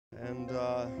And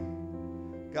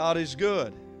God is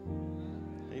good.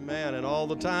 Amen. And all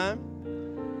the time,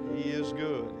 He is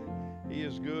good. He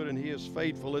is good and He is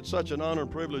faithful. It's such an honor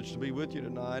and privilege to be with you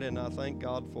tonight, and I thank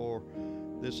God for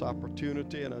this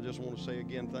opportunity. And I just want to say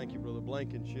again, thank you, Brother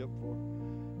Blankenship,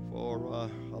 for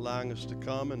allowing us to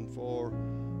come and for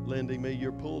lending me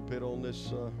your pulpit on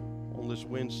this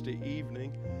Wednesday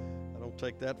evening. I don't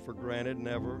take that for granted,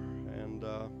 never. And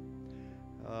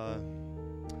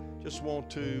just want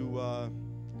to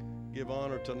give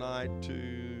honor tonight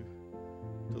to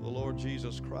the Lord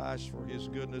Jesus Christ for His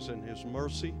goodness and His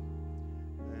mercy,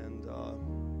 and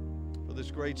for this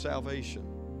great salvation.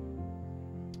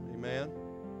 Amen.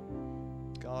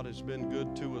 God has been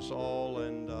good to us all,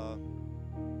 and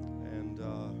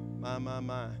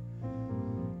my,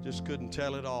 just couldn't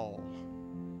tell it all.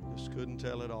 Just couldn't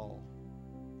tell it all.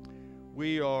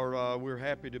 We're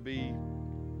happy to be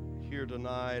here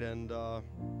tonight, and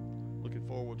looking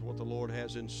forward to what the Lord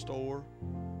has in store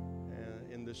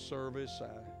in this service.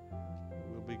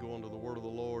 We'll be going to the Word of the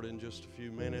Lord in just a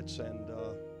few minutes, and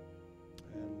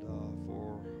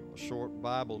for a short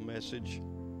Bible message,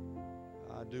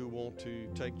 I do want to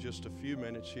take just a few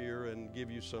minutes here and give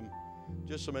you some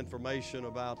information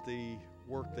about the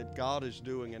work that God is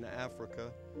doing in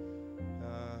Africa.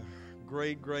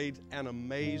 Great and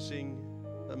amazing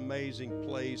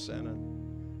place, and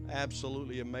an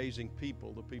absolutely amazing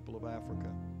people, the people of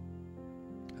Africa.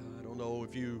 I don't know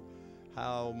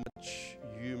how much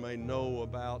you may know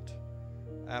about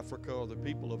Africa or the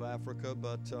people of Africa,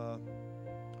 but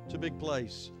it's a big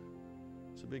place.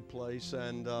 It's a big place,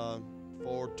 and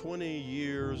for 20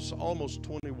 years, almost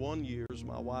 21 years,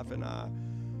 my wife and I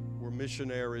were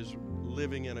missionaries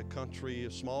living in a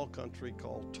small country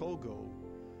called Togo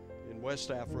in West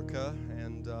Africa,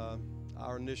 and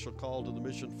our initial call to the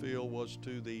mission field was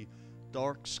to the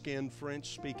dark-skinned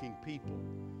French-speaking people.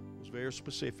 It was very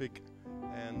specific,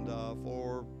 and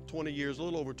for 20 years, a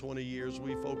little over 20 years,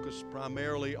 we focused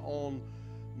primarily on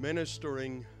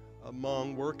ministering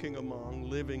working among,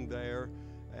 living there,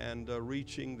 and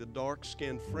reaching the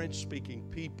dark-skinned French-speaking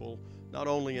people, not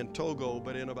only in Togo,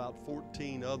 but in about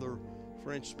 14 other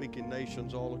French-speaking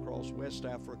nations all across West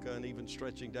Africa and even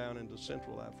stretching down into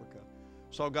Central Africa.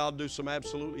 Saw God do some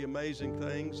absolutely amazing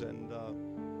things, and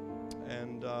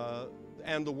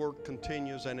the work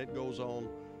continues, and it goes on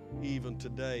even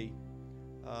today.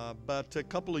 But a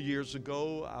couple of years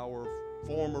ago, our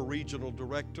former regional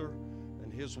director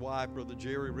and his wife, Brother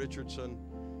Jerry Richardson,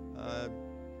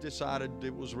 decided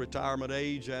it was retirement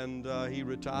age, and he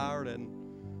retired,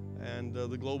 and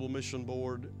the Global Mission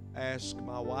Board asked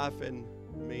my wife and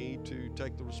me to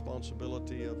take the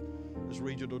responsibility as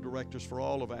regional directors for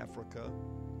all of Africa,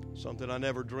 something I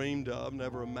never dreamed of,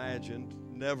 never imagined,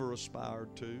 never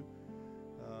aspired to.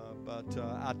 But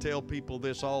I tell people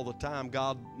this all the time: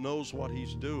 God knows what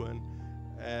He's doing,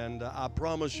 and I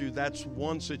promise you that's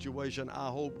one situation I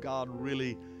hope God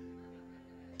really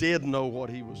did know what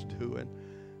He was doing.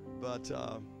 But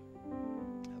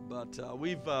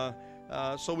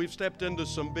we've stepped into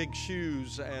some big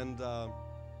shoes and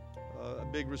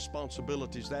big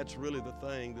responsibilities. That's really the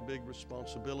thing, the big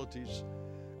responsibilities.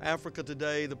 Africa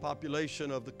today, the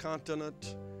population of the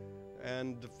continent,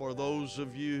 and for those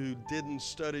of you who didn't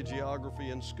study geography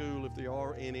in school, if there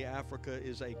are any, Africa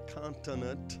is a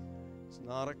continent. It's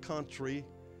not a country.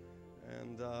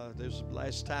 And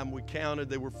last time we counted,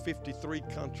 there were 53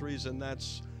 countries, and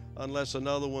that's unless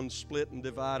another one split and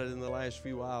divided in the last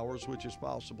few hours, which is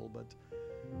possible.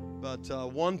 But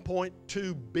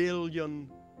 1.2 billion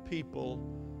people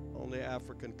on the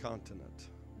African continent.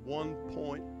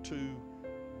 1.2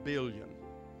 billion.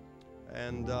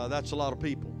 And that's a lot of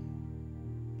people.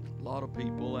 A lot of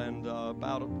people, and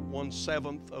about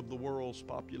 1/7 of the world's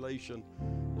population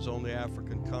is on the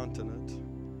African continent.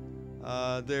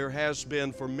 There has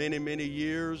been for many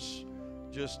years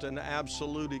just an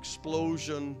absolute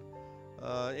explosion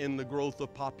in the growth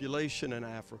of population in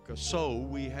Africa. So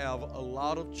we have a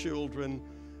lot of children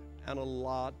and a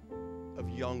lot of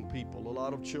young people, a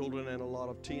lot of children and a lot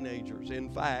of teenagers.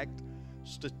 In fact,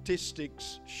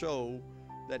 statistics show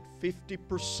that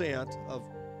 50% of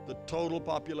the total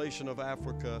population of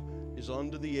Africa is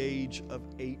under the age of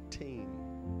 18.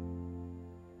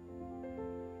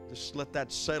 Just let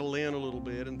that settle in a little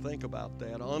bit and think about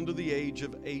that. Under the age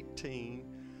of 18,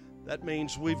 that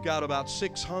means we've got about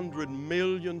 600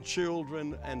 million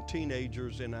children and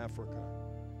teenagers in Africa.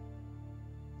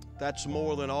 That's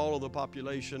more than all of the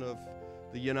population of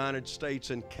the United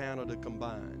States and Canada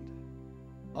combined,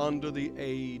 under the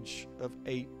age of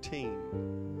 18.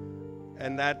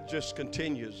 And that just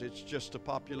continues. It's just a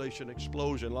population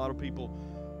explosion. A lot of people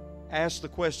ask the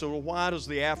question, well, why does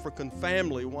the African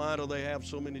family, why do they have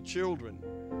so many children?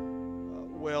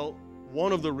 Well,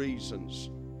 one of the reasons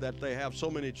that they have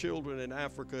so many children in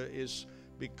Africa is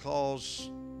because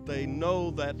they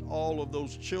know that all of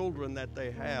those children that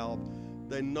they have,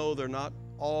 they know they're not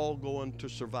all going to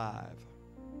survive.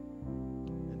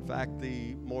 In fact,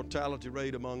 the mortality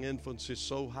rate among infants is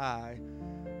so high,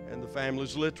 and the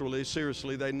families literally,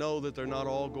 seriously, they know that they're not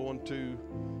all going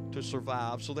to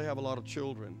survive, so they have a lot of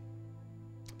children.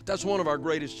 But that's one of our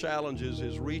greatest challenges,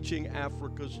 is reaching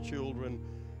Africa's children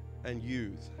and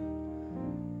youth.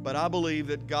 But I believe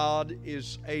that God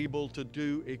is able to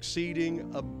do exceeding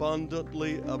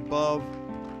abundantly above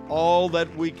all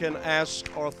that we can ask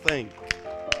or think.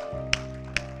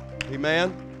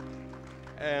 Amen?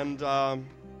 And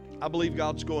I believe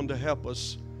God's going to help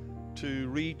us to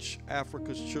reach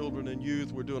Africa's children and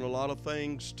youth. We're doing a lot of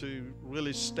things to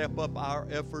really step up our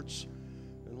efforts.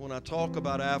 And when I talk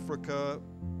about Africa,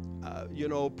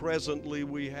 presently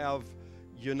we have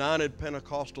United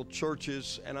Pentecostal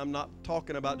churches, and I'm not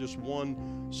talking about just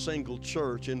one single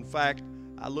church. In fact,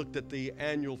 I looked at the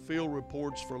annual field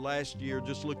reports for last year,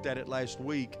 just looked at it last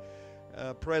week.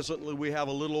 Presently, we have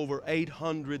a little over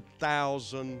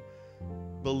 800,000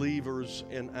 believers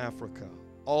in Africa.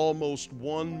 Almost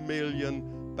 1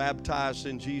 million baptized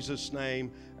in Jesus'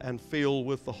 name and filled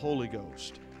with the Holy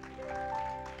Ghost.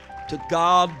 To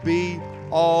God be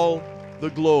all the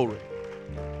glory.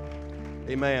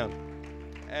 Amen.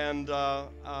 And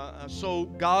so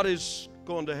God is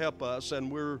going to help us, and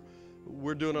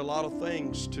we're doing a lot of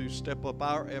things to step up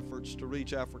our efforts to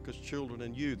reach Africa's children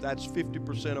and youth. That's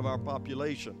 50% of our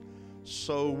population.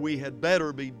 So we had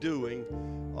better be doing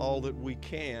all that we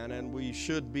can, and we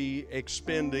should be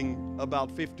expending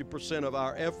about 50% of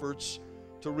our efforts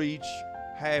to reach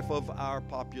half of our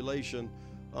population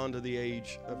under the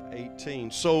age of 18.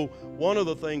 So one of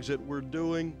the things that we're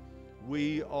doing,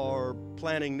 we are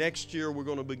planning next year, we're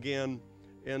going to begin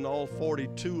in all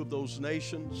 42 of those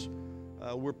nations.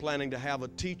 We're planning to have a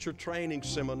teacher training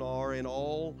seminar in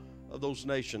all of those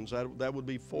nations. That would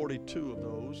be 42 of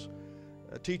those.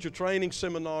 Teacher training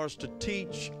seminars to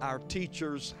teach our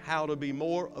teachers how to be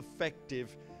more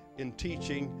effective in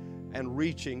teaching and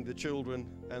reaching the children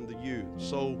and the youth.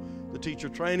 So the teacher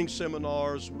training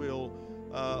seminars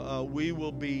we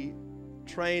will be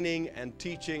training and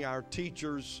teaching our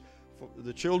teachers,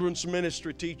 the children's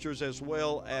ministry teachers as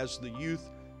well as the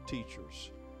youth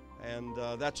teachers. And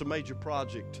that's a major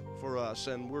project for us,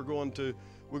 and we're going to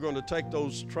take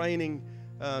those training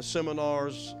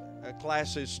seminars,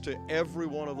 classes to every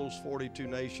one of those 42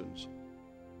 nations,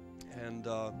 and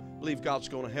believe God's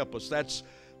going to help us.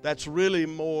 That's really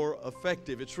more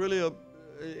effective. It's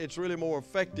really more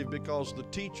effective because the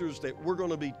teachers that we're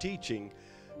going to be teaching,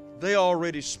 they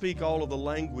already speak all of the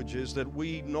languages that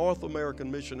we North American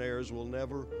missionaries will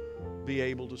never be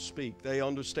able to speak. They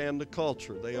understand the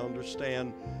culture. They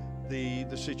understand the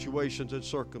situations and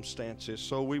circumstances.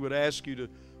 So we would ask you to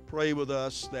pray with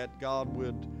us that God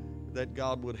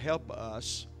would help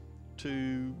us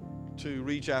to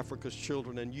reach Africa's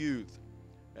children and youth.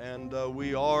 And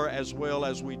we are, as well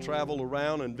as we travel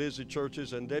around and visit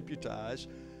churches and deputize,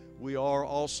 we are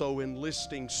also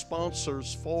enlisting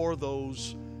sponsors for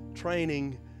those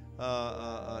training,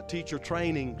 teacher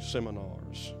training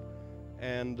seminars.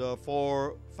 And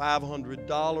for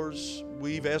 $500,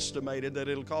 we've estimated that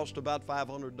it'll cost about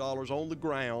 $500 on the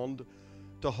ground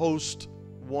to host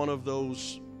one of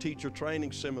those teacher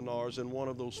training seminars in one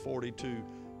of those 42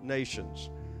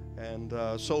 nations. And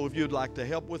so if you'd like to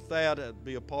help with that and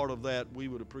be a part of that, we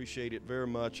would appreciate it very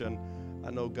much. And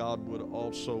I know God would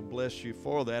also bless you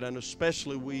for that. And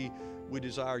especially we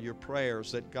desire your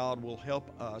prayers that God will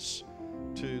help us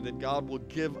that God will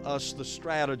give us the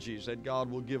strategies, that God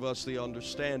will give us the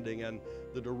understanding and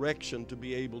the direction to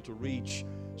be able to reach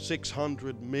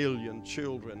 600 million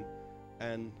children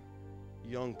and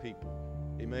young people.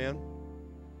 Amen.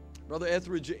 Brother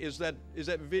Etheridge, is that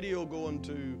video going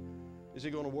to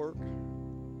work?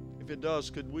 If it does,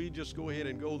 could we just go ahead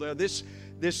and go there? This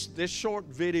short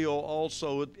video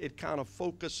also, it kind of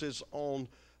focuses on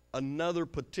another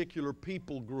particular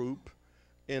people group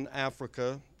in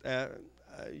Africa.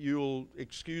 You'll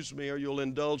excuse me or you'll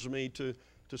indulge me to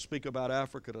speak about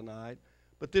Africa tonight.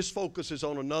 But this focuses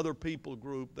on another people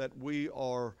group that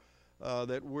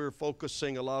we're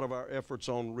focusing a lot of our efforts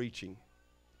on reaching.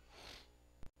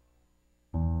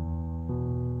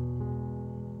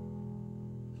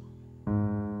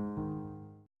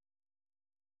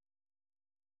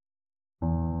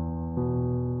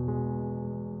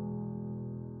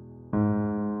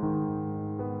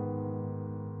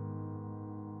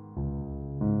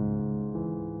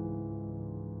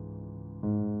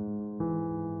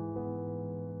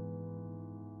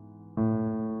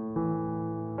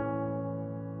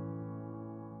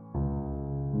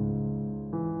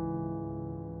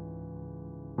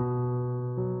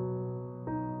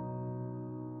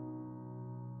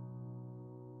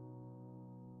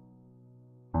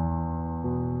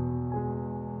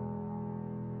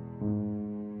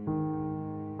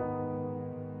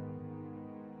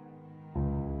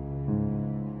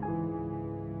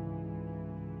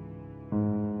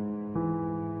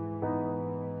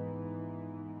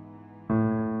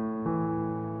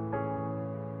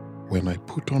 When I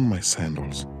put on my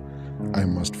sandals, I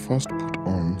must first put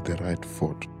on the right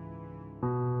foot.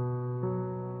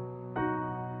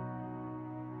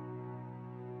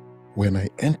 When I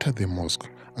enter the mosque,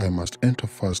 I must enter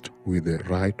first with the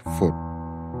right foot.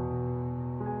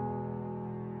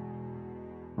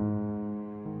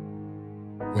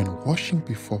 When washing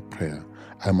before prayer,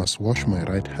 I must wash my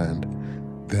right hand,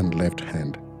 then left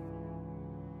hand.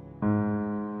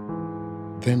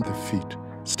 Then the feet,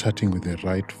 starting with the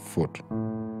right foot.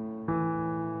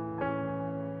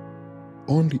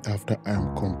 Only after I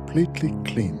am completely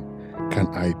clean can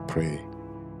I pray.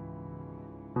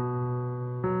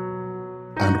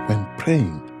 And when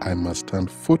praying, I must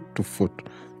stand foot to foot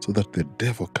so that the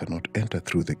devil cannot enter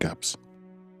through the gaps.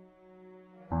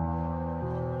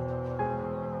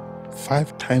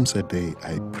 5 times a day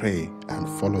I pray and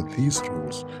follow these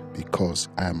rules because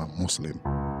I am a Muslim.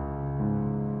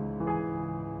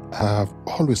 I have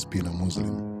always been a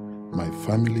Muslim. My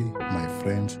family, my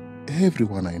friends,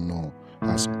 everyone I know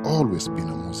has always been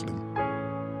a Muslim.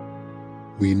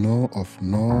 We know of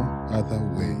no other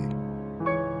way.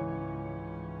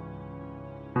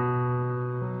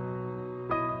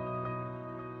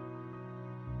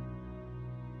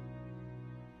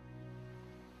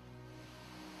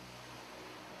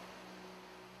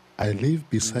 I live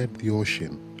beside the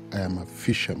ocean. I am a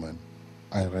fisherman.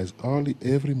 I rise early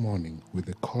every morning with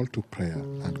a call to prayer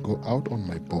and go out on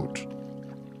my boat.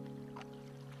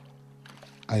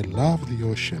 I love the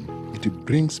ocean. It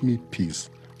brings me peace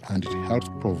and it helps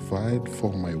provide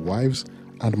for my wives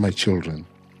and my children.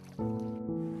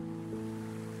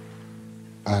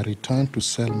 I return to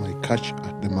sell my catch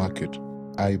at the market.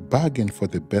 I bargain for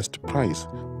the best price,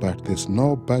 but there's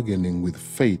no bargaining with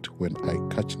fate when I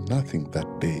catch nothing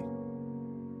that day.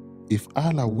 If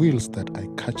Allah wills that I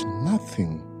catch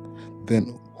nothing,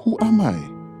 then who am I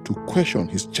to question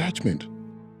His judgment?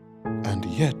 And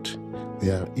yet,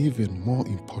 there are even more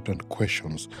important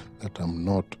questions that I'm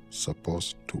not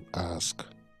supposed to ask.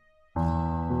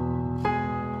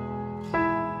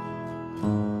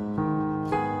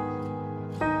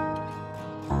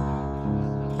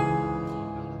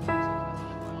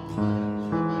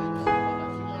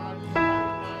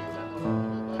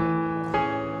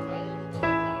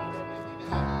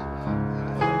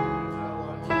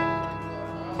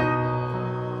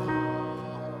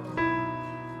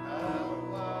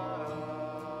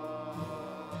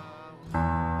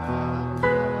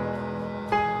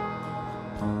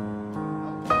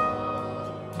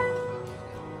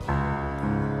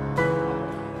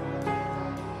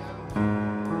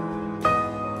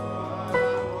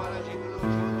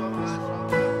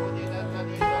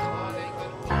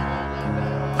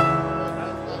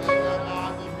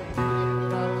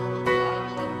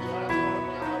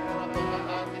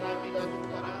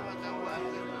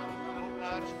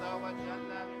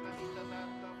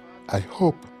 I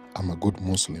hope I'm a good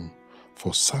Muslim,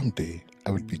 for someday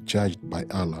I will be judged by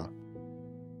Allah.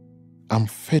 I'm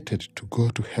fated to go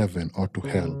to heaven or to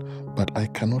hell, but I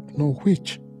cannot know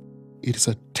which. It is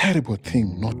a terrible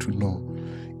thing not to know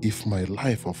if my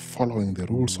life of following the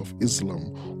rules of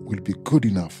Islam will be good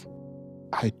enough.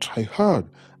 I try hard,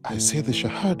 I say the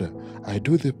Shahada, I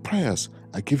do the prayers,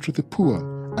 I give to the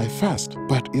poor, I fast,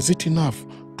 but is it enough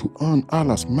to earn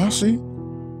Allah's mercy?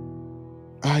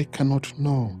 I cannot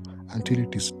know until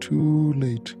it is too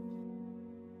late.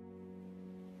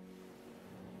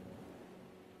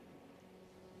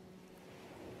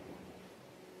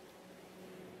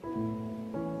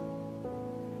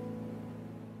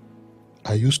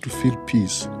 I used to feel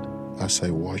peace as I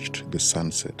watched the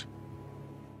sunset.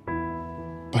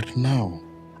 But now,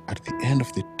 at the end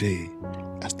of the day,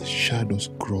 as the shadows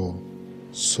grow,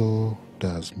 so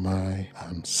does my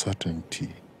uncertainty.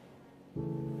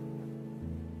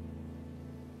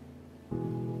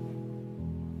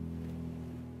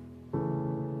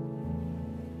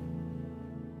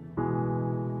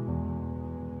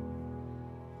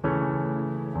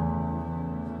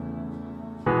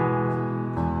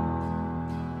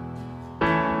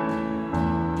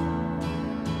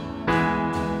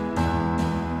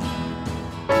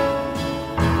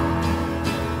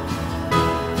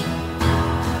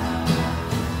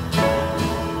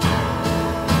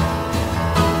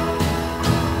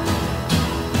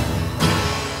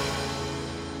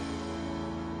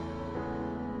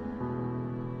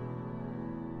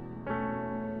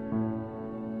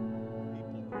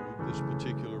 This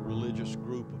particular religious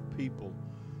group of people.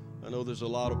 I know there's a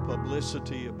lot of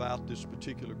publicity about this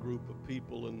particular group of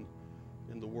people in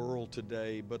the world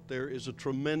today, but there is a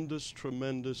tremendous,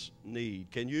 tremendous need.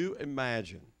 Can you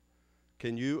imagine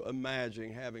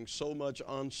having so much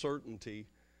uncertainty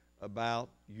about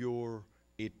your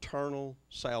eternal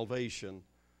salvation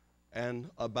and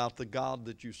about the God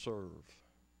that you serve.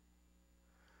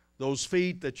 Those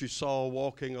feet that you saw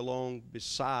walking along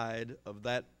beside of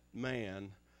that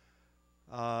man,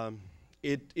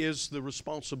 it is the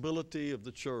responsibility of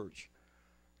the church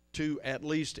to, at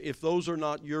least if those are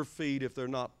not your feet, if they're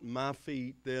not my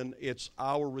feet, then it's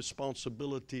our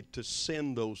responsibility to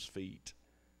send those feet.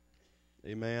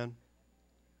 Amen?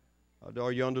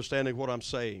 Are you understanding what I'm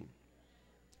saying?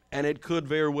 And it could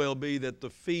very well be that the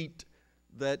feet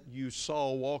that you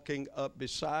saw walking up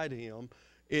beside him,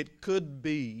 it could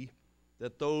be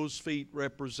that those feet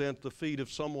represent the feet of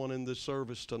someone in this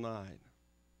service tonight.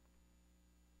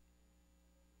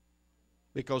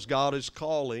 Because God is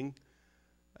calling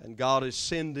and God is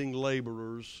sending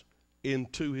laborers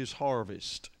into his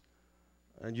harvest.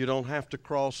 And you don't have to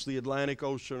cross the Atlantic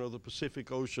Ocean or the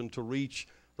Pacific Ocean to reach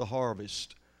the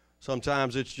harvest.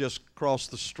 Sometimes it's just cross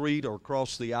the street or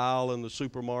cross the aisle in the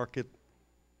supermarket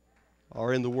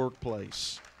or in the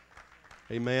workplace.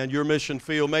 Amen. Your mission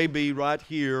field may be right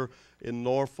here in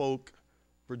Norfolk,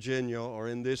 Virginia, or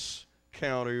in this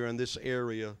county or in this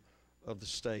area of the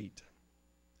state.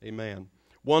 Amen.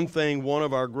 One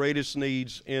of our greatest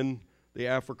needs in the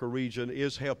Africa region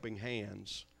is helping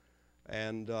hands.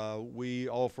 And we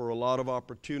offer a lot of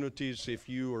opportunities if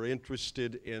you are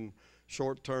interested in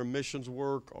short-term missions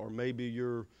work, or maybe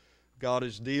God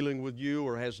is dealing with you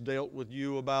or has dealt with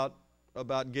you about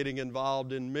getting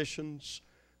involved in missions.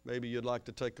 Maybe you'd like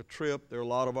to take a trip. There are a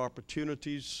lot of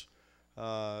opportunities.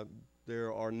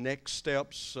 There are next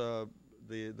steps. The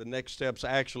next steps,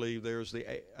 actually, there's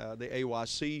the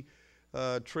AYC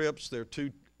trips. There are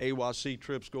 2 AYC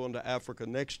trips going to Africa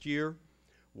next year.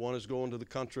 One is going to the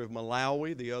country of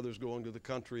Malawi. The other is going to the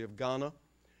country of Ghana.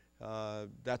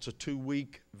 That's a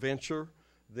 2-week venture.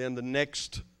 Then the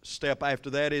next step after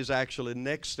that is actually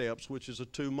Next Steps, which is a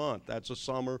 2-month. That's a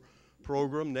summer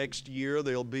program. Next year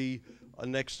there'll be a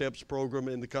Next Steps program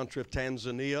in the country of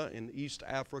Tanzania in East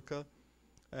Africa.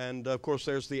 And of course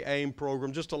there's the AIM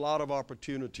program. Just a lot of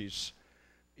opportunities.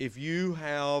 If you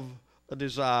have a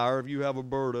desire, if you have a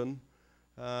burden,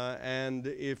 and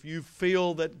if you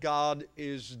feel that God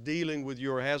is dealing with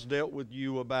you or has dealt with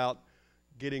you about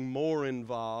getting more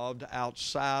involved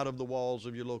outside of the walls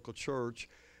of your local church,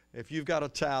 if you've got a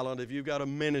talent, if you've got a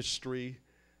ministry,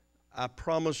 I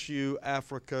promise you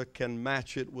Africa can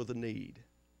match it with a need.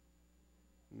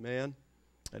 Amen?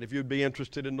 And if you'd be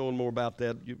interested in knowing more about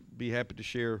that, you'd be happy to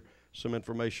share some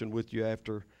information with you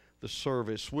after the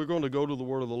service. We're going to go to the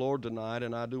Word of the Lord tonight,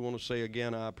 and I do want to say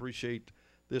again, I appreciate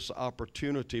this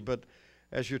opportunity. But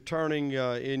as you're turning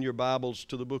in your Bibles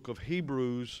to the book of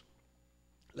Hebrews,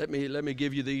 let me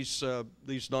give you these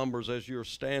numbers as you're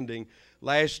standing.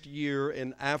 Last year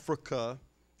in Africa,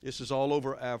 this is all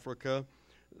over Africa,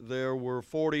 there were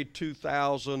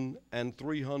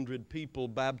 42,300 people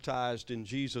baptized in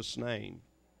Jesus' name.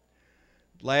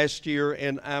 Last year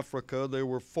in Africa, there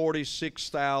were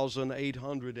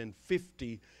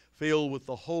 46,850 filled with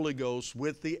the Holy Ghost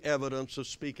with the evidence of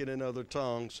speaking in other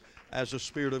tongues as the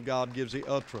Spirit of God gives the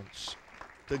utterance.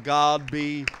 To God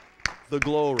be the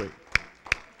glory.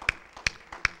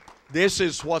 This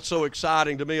is what's so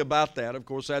exciting to me about that. Of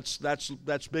course, that's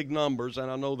big numbers, and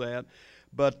I know that.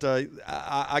 But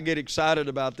I get excited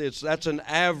about this. That's an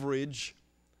average.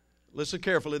 Listen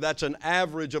carefully, that's an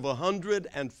average of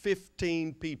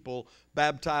 115 people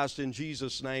baptized in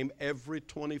Jesus' name every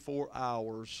 24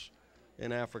 hours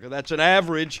in Africa. That's an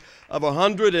average of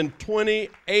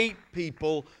 128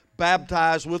 people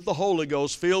baptized with the Holy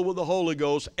Ghost, filled with the Holy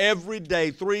Ghost every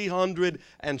day,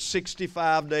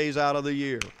 365 days out of the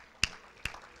year.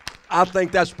 I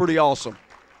think that's pretty awesome.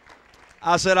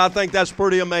 I said I think that's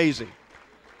pretty amazing.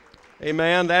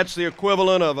 Amen. That's the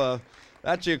equivalent of a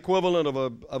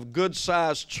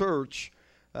good-sized church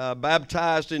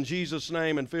baptized in Jesus'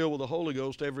 name and filled with the Holy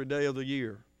Ghost every day of the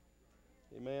year.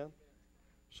 Amen.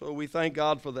 So we thank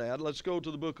God for that. Let's go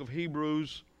to the book of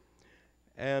Hebrews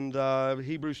and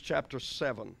Hebrews chapter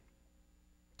 7.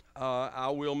 I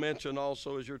will mention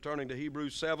also as you're turning to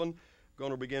Hebrews 7, I'm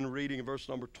going to begin reading verse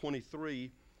number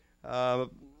 23.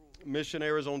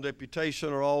 Missionaries on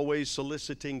deputation are always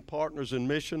soliciting partners in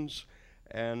missions.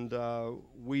 And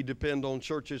we depend on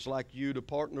churches like you to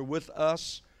partner with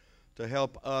us, to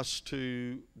help us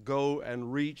to go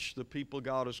and reach the people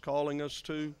God is calling us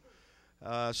to.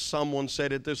 Someone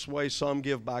said it this way, some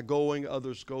give by going,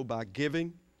 others go by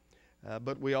giving.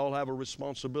 But we all have a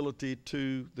responsibility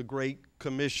to the Great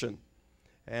Commission.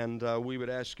 And we would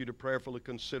ask you to prayerfully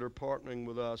consider partnering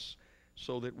with us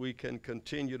so that we can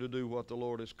continue to do what the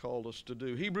Lord has called us to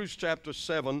do. Hebrews chapter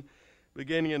 7.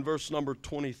 Beginning in verse number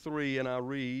 23, and I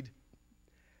read,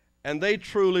 And they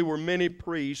truly were many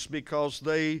priests, because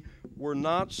they were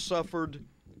not suffered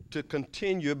to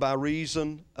continue by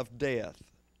reason of death.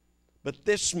 But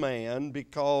this man,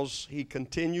 because he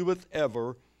continueth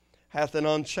ever, hath an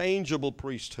unchangeable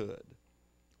priesthood.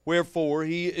 Wherefore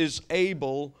he is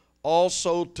able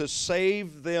also to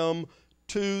save them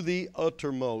to the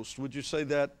uttermost. Would you say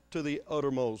that? To the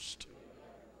uttermost.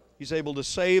 He's able to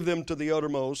save them to the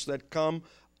uttermost that come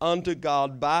unto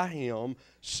God by him,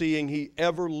 seeing he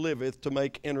ever liveth to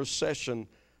make intercession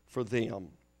for them.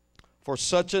 For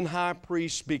such an high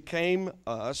priest became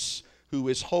us, who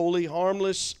is holy,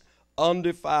 harmless,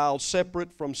 undefiled,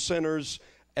 separate from sinners,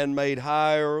 and made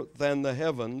higher than the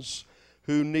heavens,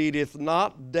 who needeth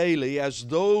not daily, as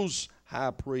those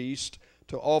high priests,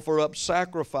 to offer up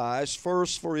sacrifice,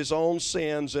 first for his own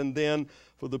sins and then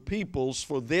for the people's.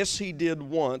 For this he did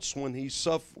once, when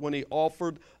he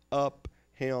offered up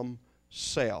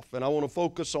himself. And I want to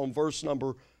focus on verse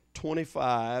number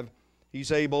 25.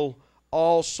 He's able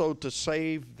also to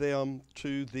save them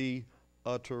to the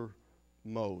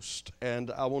uttermost.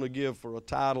 And I want to give for a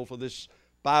title for this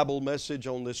Bible message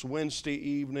on this Wednesday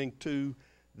evening, To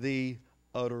the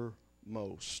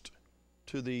Uttermost.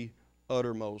 To the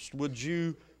uttermost. Would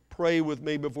you pray with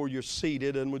me before you're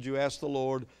seated, and would you ask the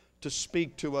Lord to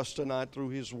speak to us tonight through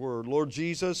His Word? Lord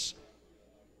Jesus,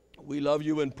 we love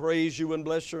you and praise you and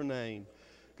bless your name.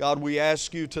 God, we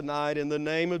ask you tonight in the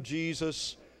name of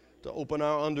Jesus to open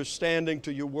our understanding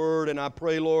to your Word, and I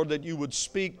pray, Lord, that you would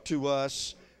speak to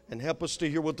us and help us to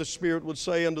hear what the Spirit would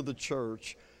say unto the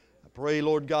church. I pray,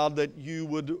 Lord God, that you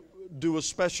would do a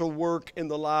special work in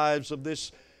the lives of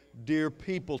this dear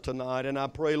people tonight, and I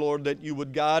pray, Lord, that you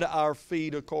would guide our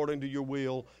feet according to your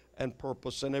will and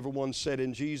purpose. And everyone said,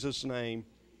 in Jesus' name,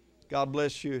 God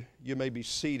bless you. You may be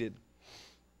seated.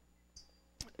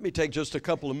 Let me take just a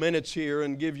couple of minutes here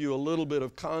and give you a little bit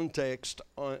of context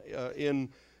in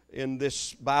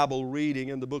this Bible reading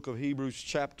in the book of Hebrews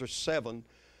chapter 7.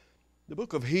 The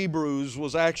book of Hebrews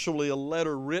was actually a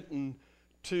letter written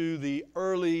to the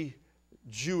early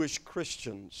Jewish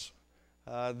Christians.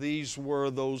 These were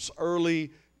those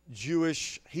early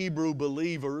Jewish Hebrew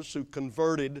believers who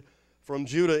converted from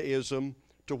Judaism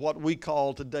to what we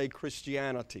call today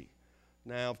Christianity.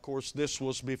 Now, of course, this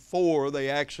was before they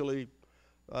actually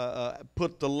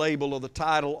put the label or the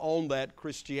title on that,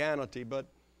 Christianity. But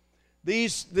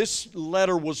this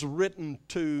letter was written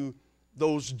to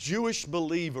those Jewish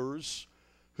believers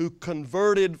who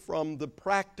converted from the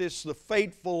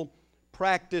faithful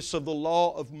practice of the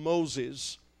law of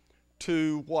Moses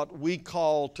to what we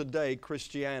call today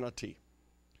Christianity.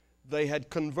 They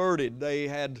had converted. They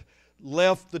had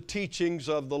left the teachings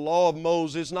of the law of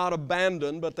Moses, not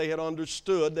abandoned, but they had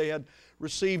understood. They had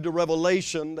received a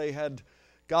revelation.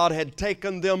 God had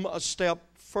taken them a step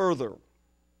further.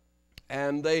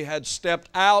 And they had stepped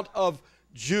out of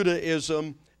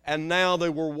Judaism, and now they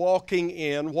were walking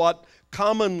in what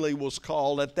commonly was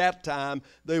called at that time,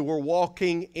 they were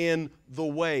walking in the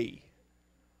way,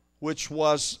 which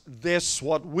was this,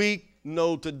 what we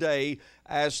know today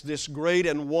as this great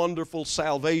and wonderful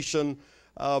salvation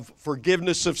of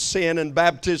forgiveness of sin and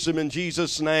baptism in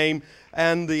Jesus' name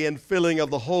and the infilling of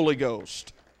the Holy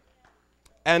Ghost.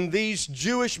 And these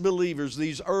Jewish believers,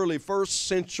 these early first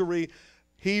century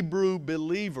Hebrew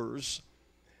believers,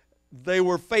 they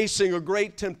were facing a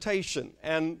great temptation.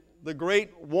 And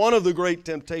one of the great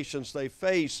temptations they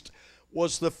faced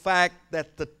was the fact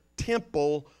that the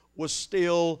temple was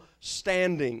still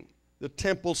standing. The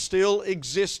temple still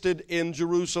existed in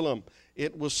Jerusalem.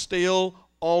 It was still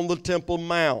on the Temple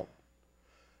Mount.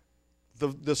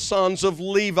 The sons of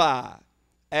Levi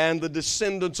and the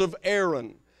descendants of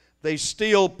Aaron, they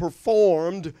still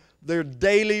performed their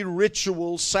daily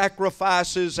ritual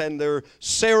sacrifices and their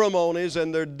ceremonies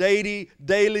and their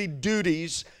daily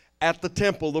duties at the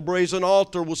temple. The brazen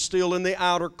altar was still in the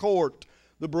outer court.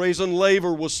 The brazen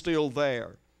laver was still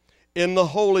there. In the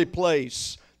holy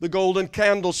place, the golden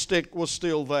candlestick was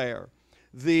still there.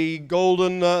 The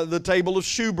table of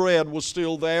shewbread was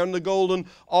still there, and the golden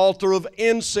altar of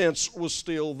incense was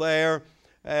still there.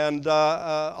 And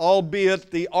albeit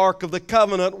the Ark of the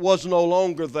Covenant was no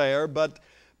longer there, but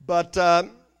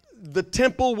the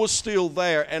temple was still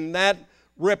there, and that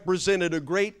represented a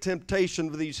great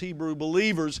temptation for these Hebrew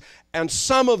believers. And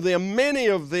some of them, many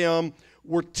of them,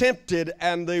 were tempted,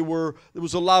 and there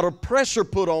was a lot of pressure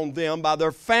put on them by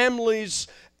their families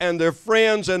and their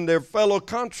friends and their fellow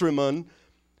countrymen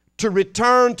to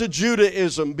return to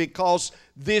Judaism, because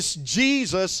this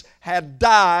Jesus had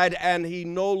died and he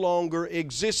no longer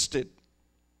existed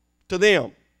to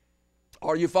them.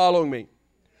 Are you following me?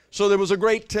 So there was a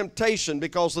great temptation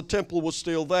because the temple was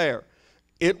still there.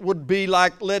 It would be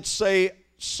like, let's say,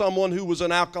 someone who was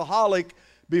an alcoholic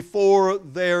before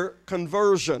their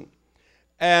conversion.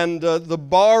 And the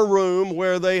bar room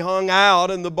where they hung out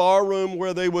and the bar room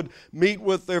where they would meet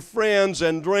with their friends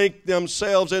and drink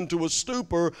themselves into a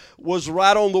stupor was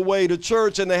right on the way to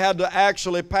church, and they had to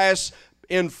actually pass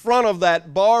in front of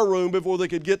that bar room before they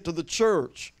could get to the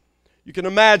church. You can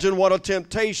imagine what a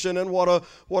temptation and what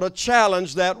a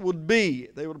challenge that would be.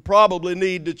 They would probably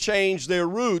need to change their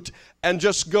route and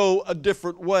just go a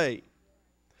different way.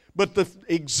 But the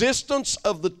existence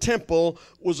of the temple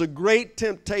was a great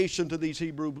temptation to these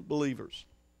Hebrew believers.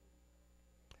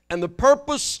 And the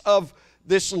purpose of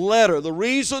this letter, the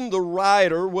reason the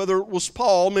writer, whether it was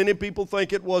Paul, many people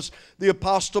think it was the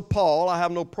Apostle Paul. I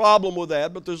have no problem with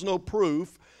that, but there's no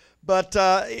proof. But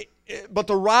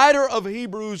the writer of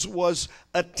Hebrews was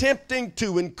attempting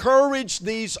to encourage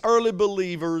these early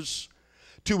believers,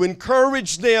 to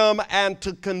encourage them and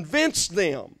to convince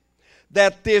them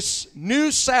that this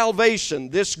new salvation,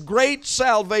 this great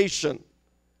salvation,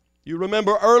 you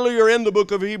remember earlier in the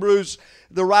book of Hebrews,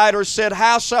 the writer said,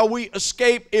 how shall we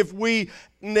escape if we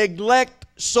neglect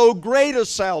so great a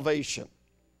salvation?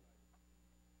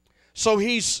 So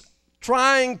he's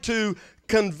trying to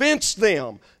convince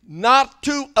them not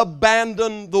to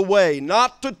abandon the way,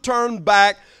 not to turn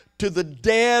back to the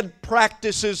dead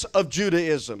practices of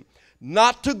Judaism,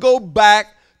 not to go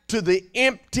back to the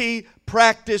empty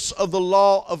practice of the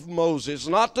law of Moses,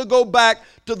 not to go back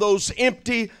to those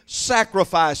empty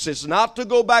sacrifices, not to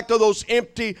go back to those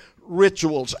empty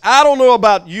rituals. I don't know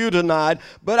about you tonight,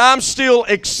 but I'm still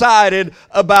excited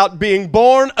about being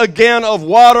born again of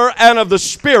water and of the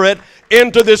Spirit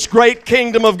into this great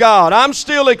kingdom of God. I'm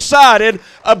still excited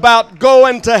about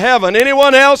going to heaven.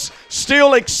 Anyone else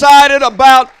still excited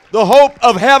about the hope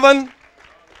of heaven?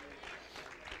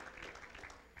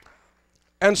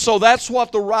 And so that's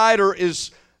what the writer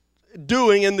is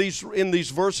doing in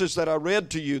these verses that I read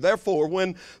to you. Therefore,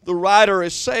 when the writer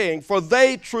is saying, for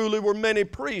they truly were many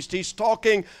priests, he's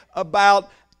talking about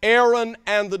Aaron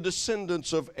and the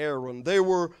descendants of Aaron. They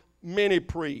were many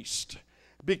priests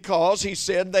because, he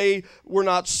said, they were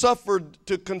not suffered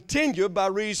to continue by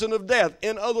reason of death.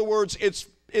 In other words, it's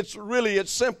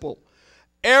simple.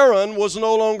 Aaron was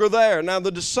no longer there. Now,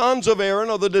 the sons of Aaron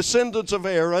or the descendants of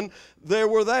Aaron, they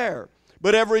were there.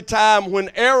 But every time when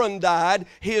Aaron died,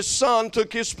 his son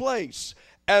took his place.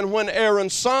 And when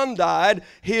Aaron's son died,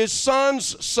 his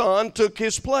son's son took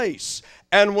his place.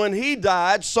 And when he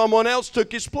died, someone else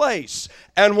took his place.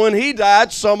 And when he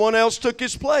died, someone else took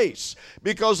his place.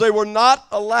 Because they were not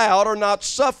allowed or not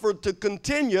suffered to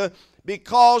continue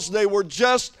because they were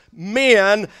just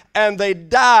men and they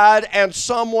died and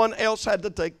someone else had to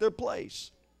take their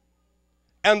place.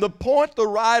 And the point the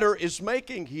writer is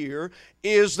making here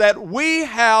is that we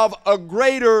have a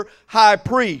greater high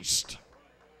priest.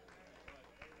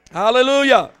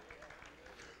 Hallelujah.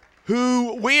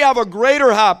 We have a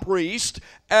greater high priest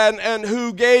and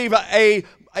who gave a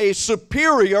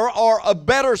superior or a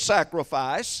better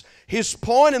sacrifice. His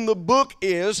point in the book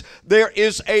is there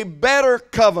is a better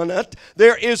covenant,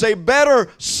 there is a better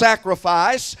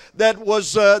sacrifice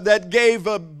that gave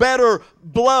a better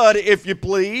blood, if you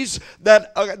please,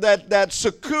 that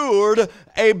secured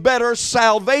a better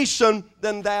salvation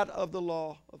than that of the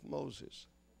law of Moses.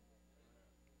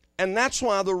 And that's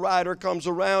why the writer comes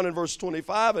around in verse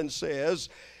 25 and says,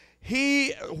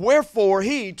 wherefore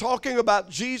he, talking about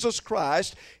Jesus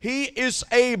Christ, he is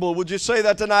able. Would you say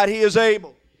that tonight? He is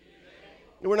able.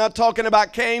 We're not talking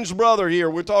about Cain's brother here.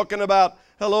 We're talking about,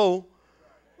 hello.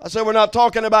 I said we're not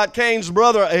talking about Cain's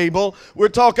brother Abel. We're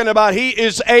talking about he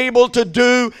is able to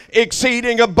do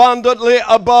exceeding abundantly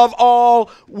above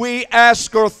all we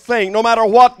ask or think. No matter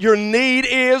what your need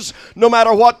is, no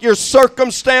matter what your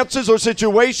circumstances or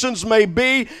situations may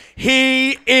be,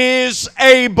 he is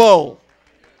able.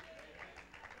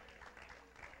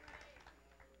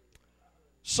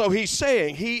 So he's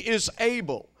saying he is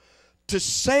able to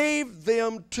save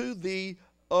them to the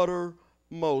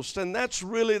uttermost. And that's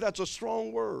a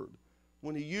strong word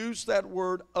when he used that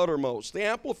word uttermost. The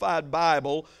Amplified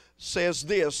Bible says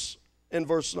this in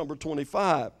verse number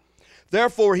 25.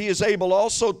 Therefore he is able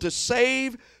also to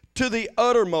save to the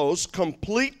uttermost,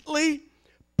 completely,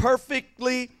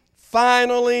 perfectly,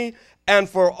 finally, and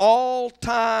for all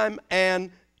time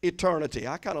and eternity.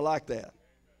 I kind of like that.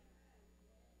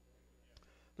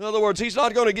 In other words, he's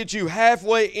not going to get you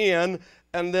halfway in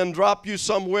and then drop you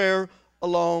somewhere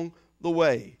along the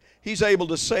way. He's able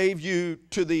to save you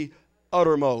to the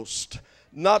uttermost.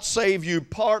 not save you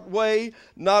part way,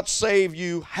 not save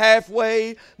you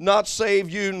halfway, not save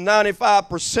you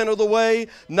 95% of the way,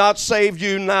 not save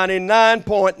you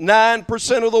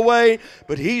 99.9% of the way,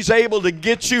 but He's able to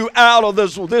get you out of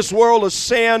this world of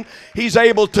sin. He's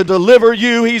able to deliver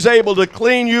you. He's able to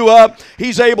clean you up.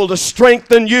 He's able to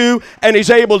strengthen you, and He's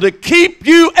able to keep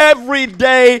you every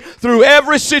day through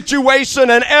every situation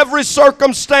and every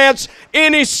circumstance,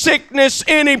 any sickness,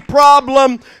 any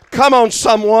problem. Come on,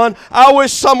 someone. I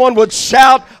wish someone would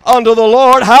shout unto the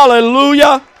Lord,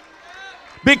 hallelujah,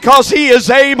 because He is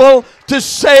able to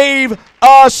save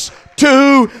us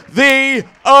to the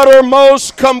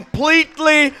uttermost,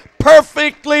 completely,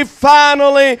 perfectly,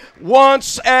 finally,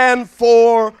 once and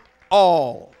for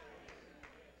all.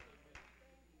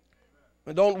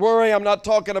 And don't worry, I'm not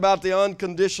talking about the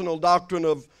unconditional doctrine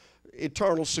of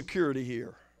eternal security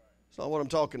here. That's not what I'm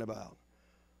talking about.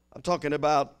 I'm talking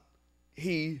about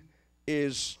He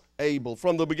is able.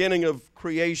 From the beginning of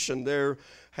creation, there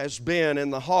has been in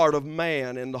the heart of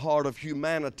man, in the heart of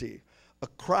humanity, a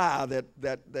cry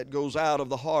that goes out of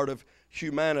the heart of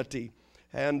humanity.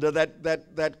 And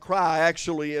that cry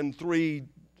actually in three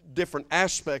different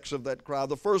aspects of that cry.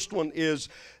 The first one is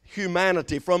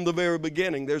humanity. From the very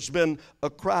beginning, there's been a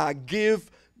cry, give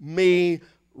me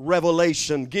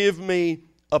revelation, give me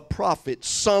a prophet,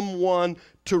 someone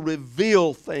to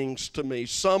reveal things to me,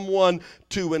 someone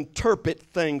to interpret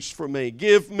things for me.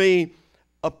 Give me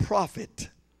a prophet.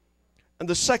 And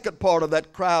the second part of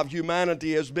that cry of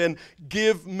humanity has been,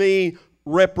 give me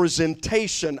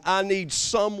representation. I need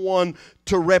someone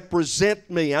to represent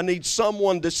me. I need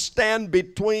someone to stand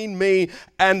between me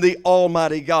and the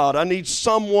Almighty God. I need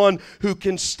someone who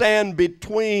can stand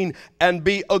between and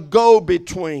be a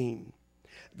go-between.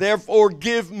 Therefore,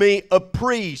 give me a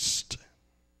priest.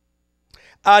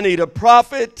 I need a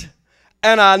prophet,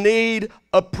 and I need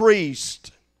a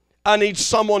priest. I need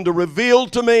someone to reveal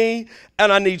to me,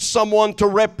 and I need someone to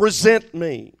represent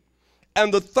me.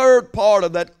 And the third part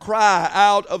of that cry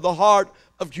out of the heart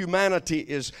of humanity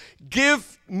is,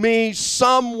 give me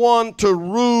someone to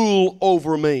rule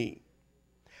over me.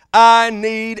 I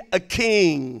need a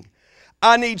king.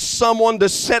 I need someone to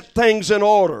set things in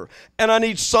order, and I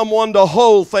need someone to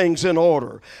hold things in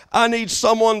order. I need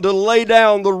someone to lay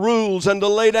down the rules and to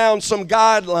lay down some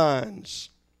guidelines.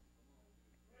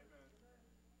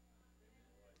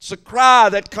 It's a cry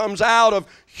that comes out of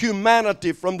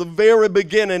humanity from the very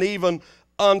beginning, even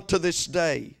unto this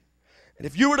day. And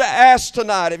if you were to ask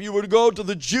tonight, if you were to go to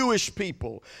the Jewish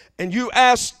people, and you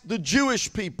ask the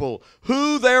Jewish people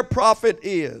who their prophet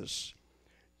is,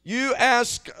 you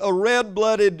ask a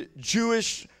red-blooded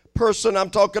Jewish person, I'm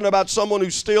talking about someone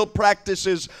who still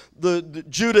practices the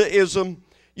Judaism.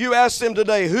 You ask them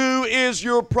today, who is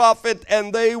your prophet?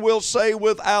 And they will say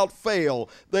without fail,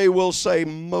 they will say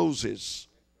Moses.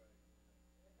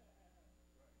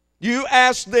 You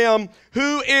ask them,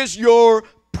 who is your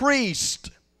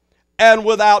priest? And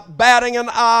without batting an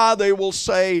eye, they will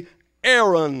say,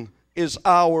 Aaron is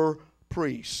our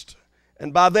priest.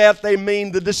 And by that they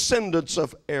mean the descendants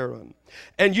of Aaron.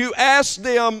 And you ask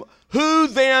them, who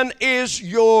then is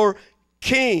your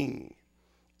king?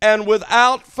 And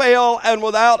without fail and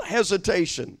without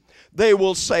hesitation, they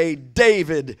will say,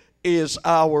 David is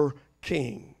our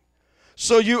king.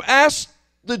 So you ask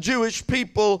the Jewish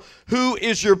people, who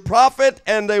is your prophet?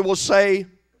 And they will say,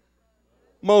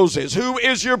 Moses. Who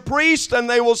is your priest? And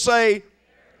they will say,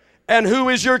 and who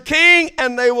is your king?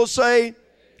 And they will say,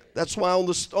 that's why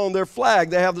on their flag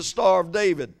they have the Star of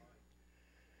David.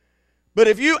 But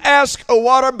if you ask a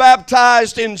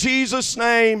water-baptized in Jesus'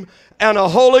 name and a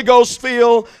Holy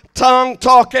Ghost-filled,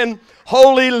 tongue-talking,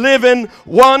 holy living,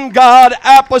 one God,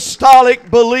 apostolic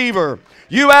believer,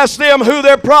 you ask them who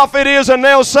their prophet is and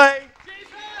they'll say,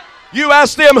 Jesus. You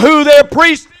ask them who their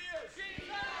priest is,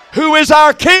 Jesus. Who is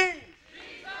our king?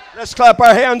 Jesus. Let's clap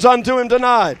our hands unto Him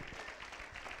tonight.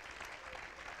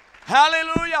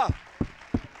 Hallelujah.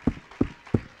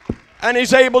 And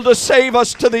He's able to save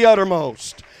us to the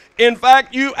uttermost. In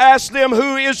fact, you ask them,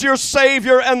 who is your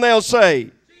Savior? And they'll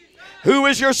say, who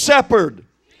is your shepherd?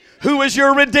 Who is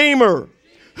your redeemer?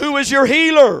 Who is your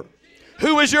healer?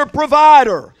 Who is your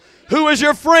provider? Who is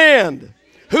your friend?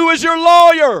 Who is your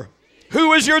lawyer?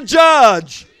 Who is your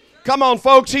judge? Come on,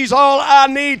 folks, He's all I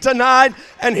need tonight,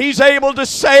 and He's able to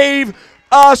save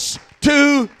us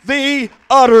to the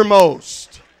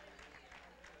uttermost.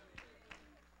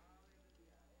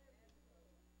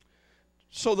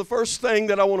 So the first thing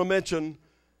that I want to mention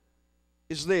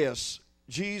is this: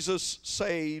 Jesus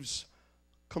saves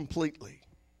completely.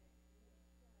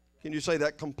 Can you say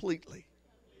that? Completely.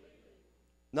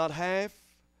 Not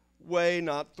halfway,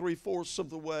 not 3/4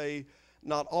 of the way,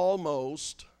 not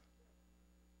almost,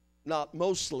 not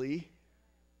mostly,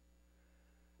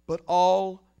 but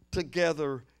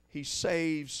altogether He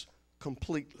saves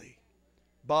completely.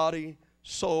 Body,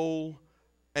 soul,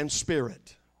 and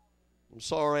spirit. I'm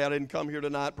sorry I didn't come here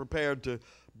tonight prepared to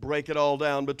break it all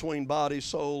down between body,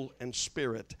 soul, and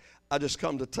spirit. I just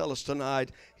come to tell us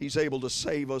tonight He's able to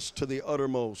save us to the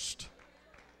uttermost.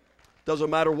 Doesn't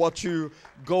matter what you're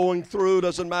going through.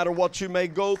 Doesn't matter what you may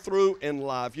go through in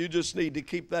life. You just need to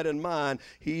keep that in mind.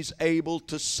 He's able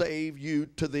to save you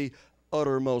to the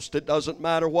uttermost. It doesn't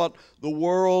matter what the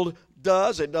world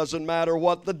does. It doesn't matter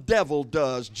what the devil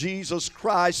does. Jesus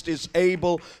Christ is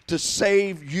able to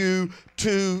save you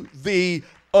to the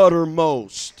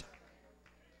uttermost.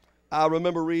 I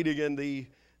remember reading in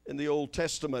the Old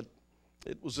Testament,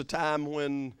 it was a time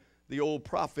when the old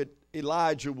prophet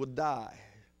Elijah would die.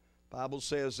 The Bible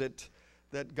says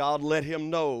that God let him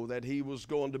know that he was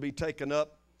going to be taken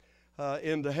up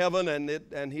into heaven,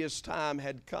 and his time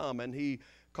had come. And He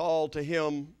called to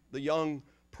him the young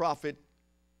prophet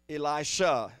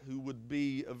Elisha, who would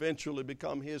eventually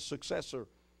become his successor.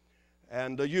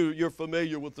 And you're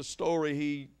familiar with the story.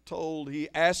 He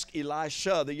asked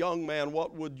Elisha, the young man,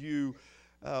 what would you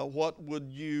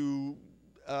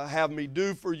have me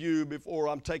do for you before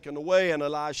I'm taken away? And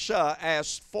Elisha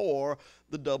asked for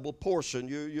the double portion.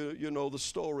 You know the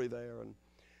story there.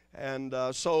 And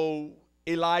so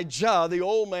Elijah, the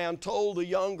old man, told the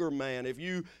younger man, if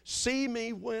you see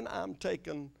me when I'm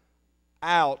taken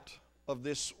out of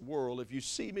this world, if you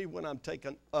see me when I'm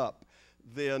taken up,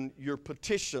 then your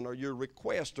petition or your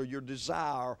request or your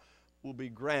desire will be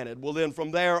granted. Well, then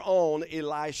from there on,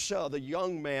 Elisha, the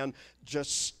young man,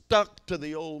 just stuck to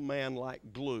the old man like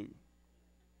glue.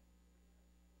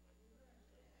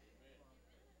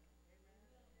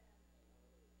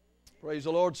 Praise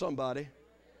the Lord, somebody.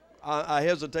 I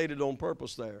hesitated on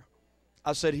purpose there.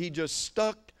 I said he just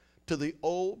stuck to the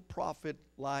old prophet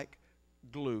like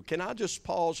glue. Can I just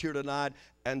pause here tonight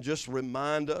and just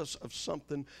remind us of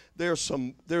something? There's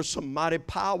some mighty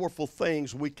powerful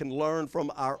things we can learn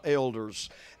from our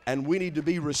elders, and we need to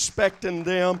be respecting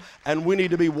them, and we need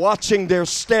to be watching their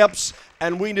steps,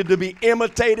 and we need to be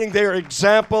imitating their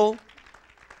example.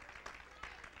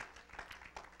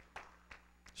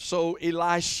 So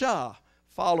Elisha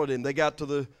followed him. They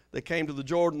came to the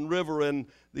Jordan River, and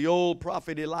the old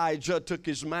prophet Elijah took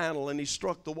his mantle and he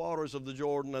struck the waters of the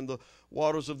Jordan, and the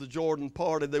waters of the Jordan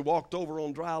parted. They walked over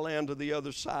on dry land to the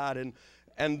other side,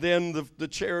 and then the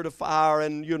chariot of fire,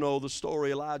 and you know the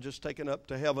story. Elijah's taken up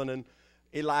to heaven, and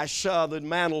Elisha, the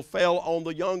mantle fell on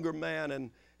the younger man,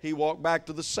 and he walked back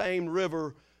to the same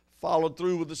river, followed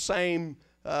through with the same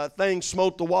thing,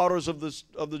 smote the waters of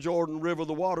the Jordan River.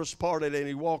 The waters parted, and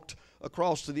he walked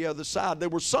across to the other side. There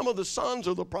were some of the sons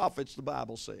of the prophets, the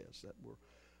Bible says, that were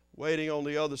waiting on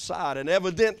the other side, and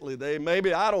evidently maybe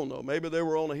they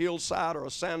were on a hillside or a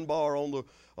sandbar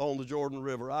on the Jordan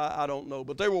River. I don't know,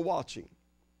 but they were watching.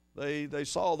 They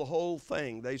saw the whole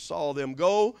thing. They saw them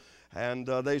go, and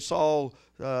they saw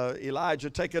Elijah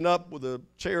taken up with a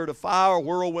chariot of fire,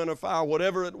 whirlwind of fire,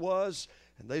 whatever it was,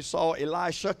 and they saw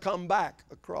Elisha come back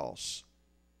across,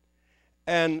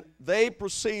 and they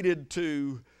proceeded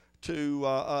to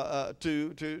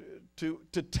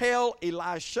tell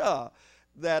Elisha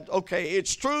that, okay,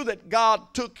 it's true that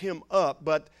God took him up,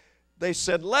 but they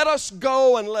said, let us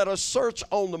go and let us search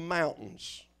on the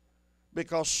mountains,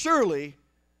 because surely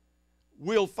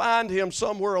we'll find him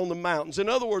somewhere on the mountains. In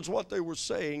other words, what they were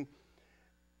saying,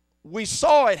 we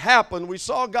saw it happen, we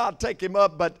saw God take him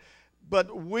up, but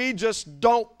we just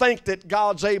don't think that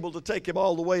God's able to take him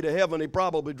all the way to heaven. He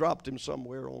probably dropped him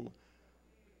somewhere on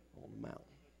the mountain.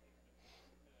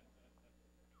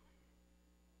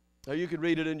 Now, you could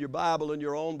read it in your Bible, in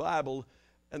your own Bible.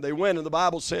 And they went, and the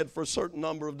Bible said for a certain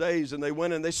number of days, and they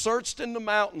went and they searched in the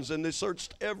mountains, and they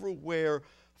searched everywhere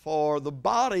for the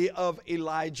body of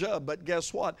Elijah. But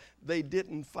guess what? They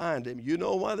didn't find him. You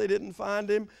know why they didn't find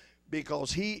him?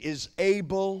 Because he is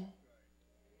able.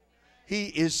 He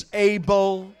is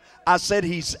able. I said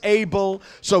he's able.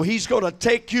 So he's going to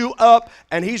take you up,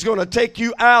 and he's going to take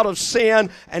you out of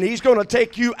sin, and he's going to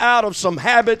take you out of some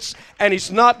habits, and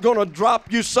he's not going to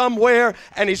drop you somewhere,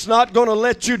 and he's not going to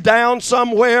let you down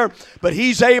somewhere, but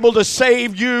he's able to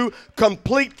save you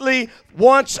completely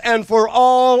once and for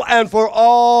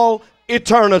all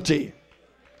eternity.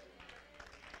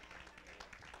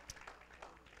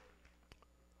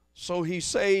 So he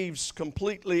saves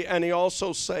completely, and he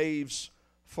also saves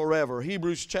forever.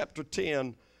 Hebrews chapter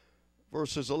 10,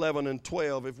 verses 11 and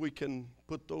 12, if we can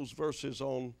put those verses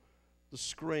on the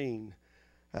screen.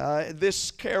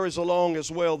 This carries along as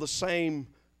well the same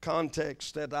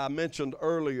context that I mentioned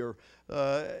earlier.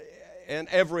 And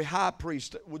every high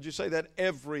priest, would you say that?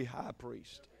 Every high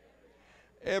priest.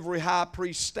 Every high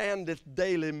priest standeth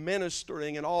daily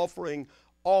ministering and offering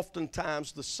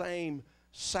oftentimes the same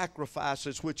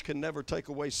sacrifices which can never take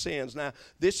away sins. Now,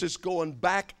 this is going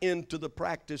back into the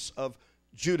practice of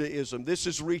Judaism. This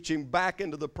is reaching back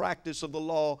into the practice of the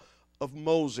law of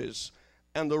Moses.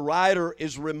 And the writer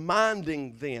is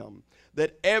reminding them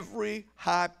that every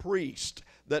high priest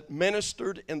that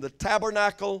ministered in the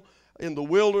tabernacle, in the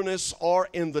wilderness, or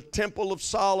in the temple of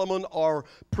Solomon, or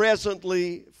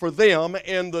presently for them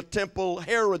in the temple,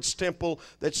 Herod's temple,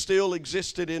 that still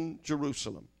existed in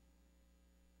Jerusalem.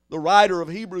 The writer of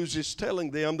Hebrews is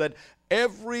telling them that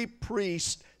every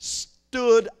priest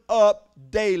stood up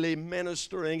daily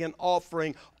ministering and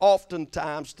offering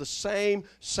oftentimes the same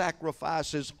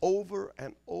sacrifices over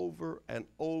and over and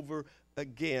over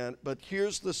again. But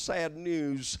here's the sad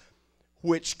news,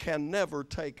 which can never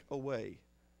take away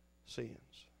sins.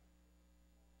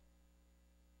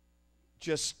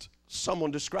 Just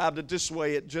someone described it this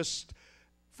way: it just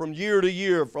from year to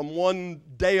year, from one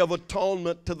day of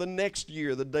atonement to the next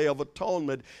year, the day of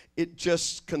atonement, it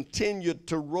just continued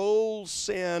to roll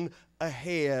sin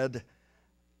ahead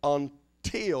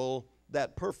until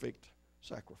that perfect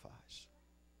sacrifice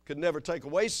could never take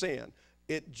away sin.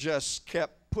 It just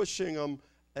kept pushing them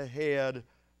ahead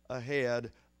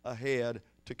to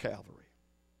Calvary.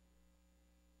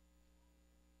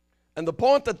 And the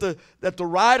point that the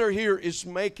writer here is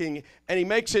making, and he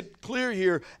makes it clear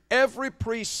here, every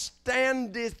priest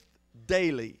standeth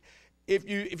daily. If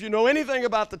you know anything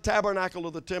about the tabernacle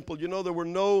of the temple, you know there were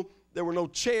no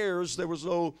chairs, there was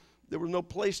no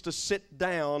place to sit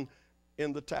down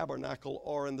in the tabernacle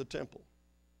or in the temple.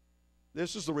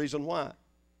 This is the reason why.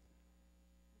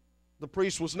 The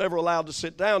priest was never allowed to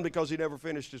sit down because he never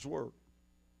finished his work.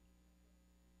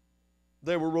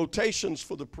 There were rotations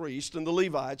for the priest and the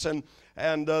Levites, and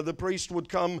the priest would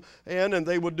come in and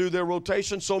they would do their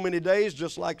rotation so many days,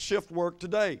 just like shift work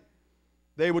today.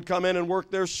 They would come in and work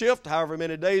their shift, however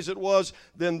many days it was,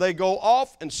 then they go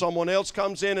off and someone else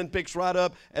comes in and picks right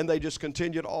up, and they just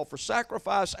continue to offer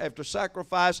sacrifice after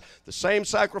sacrifice. The same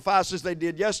sacrifices they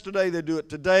did yesterday, they do it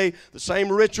today. The same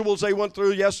rituals they went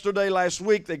through yesterday, last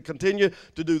week, they continue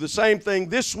to do the same thing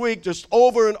this week, just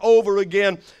over and over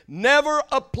again. Never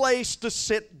a place to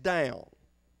sit down,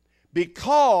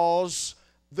 because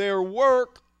their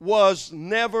work was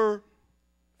never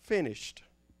finished.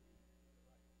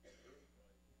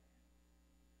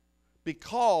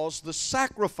 Because the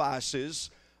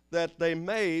sacrifices that they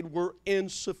made were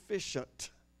insufficient.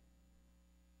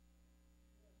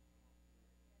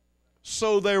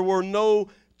 So there were no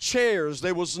chairs.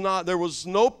 There was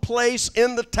no place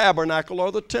in the tabernacle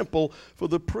or the temple for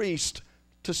the priest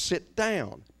to sit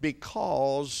down,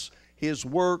 because his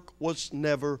work was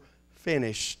never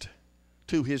finished.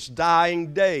 To his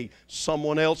dying day,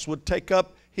 someone else would take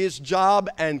up his job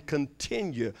and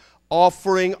continue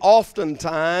offering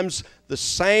oftentimes the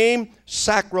same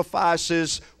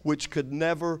sacrifices which could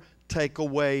never take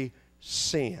away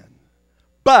sin.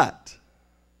 But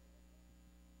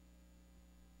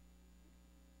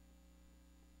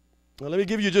now let me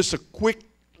give you just a quick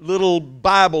little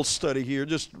Bible study here,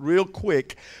 just real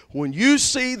quick. When you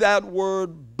see that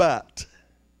word "but"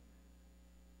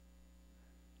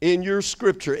 in your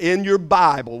scripture, in your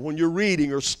Bible, when you're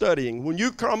reading or studying, when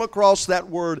you come across that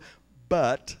word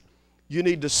 "but," you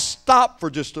need to stop for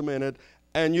just a minute,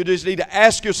 and you just need to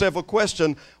ask yourself a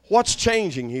question: what's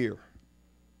changing here?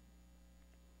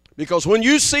 Because when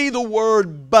you see the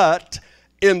word "but"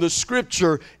 in the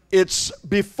scripture, it's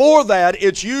before that,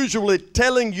 it's usually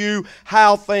telling you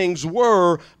how things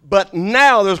were, but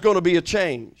now there's going to be a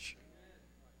change.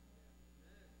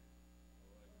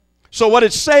 So what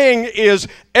it's saying is,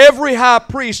 every high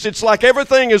priest, it's like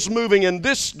everything is moving in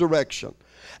this direction.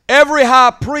 Every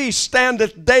high priest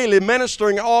standeth daily,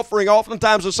 ministering and offering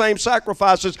oftentimes the same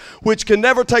sacrifices, which can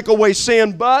never take away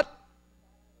sin, but...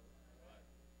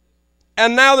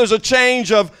 And now there's a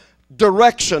change of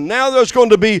direction. Now there's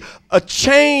going to be a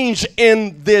change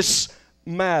in this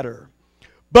matter.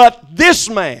 But this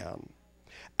man,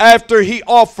 after he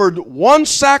offered one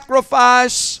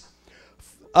sacrifice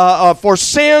for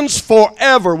sins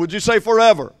forever, would you say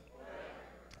forever?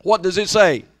 What does it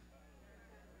say?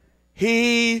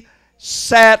 He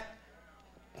sat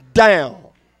down.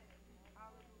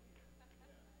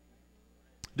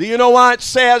 Do you know why it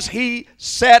says he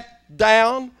sat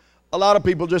down? A lot of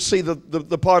people just see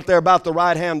the part there about the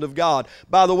right hand of God.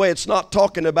 By the way, it's not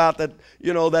talking about that,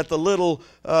 that the little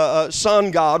son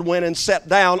God went and sat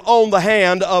down on the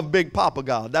hand of Big Papa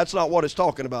God. That's not what it's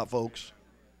talking about, folks.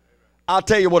 I'll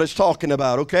tell you what it's talking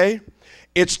about, okay?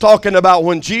 It's talking about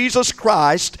when Jesus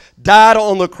Christ died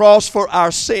on the cross for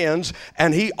our sins,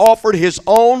 and He offered His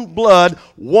own blood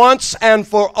once and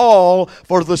for all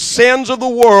for the sins of the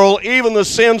world, even the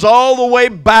sins all the way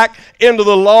back into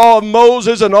the law of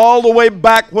Moses and all the way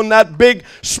back when that big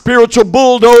spiritual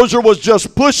bulldozer was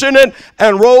just pushing it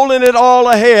and rolling it all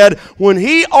ahead. When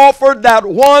He offered that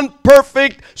one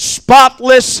perfect,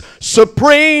 spotless,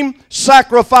 supreme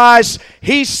sacrifice,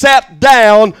 He sat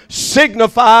down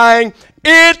signifying,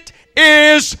 it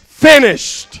is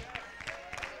finished.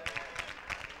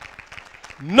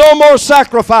 No more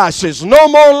sacrifices, no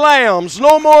more lambs,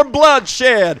 no more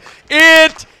bloodshed.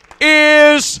 It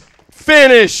is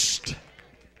finished.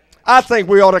 I think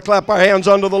we ought to clap our hands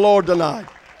unto the Lord tonight.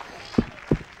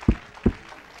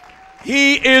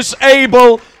 He is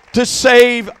able to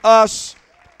save us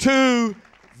to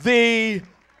the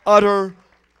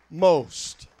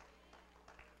uttermost.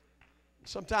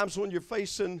 Sometimes when you're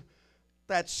facing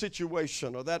that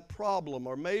situation or that problem,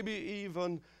 or maybe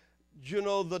even,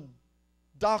 the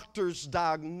doctor's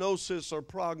diagnosis or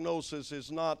prognosis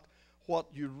is not what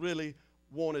you really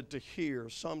wanted to hear.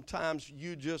 Sometimes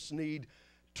you just need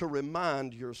to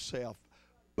remind yourself,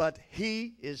 but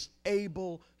He is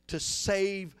able to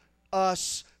save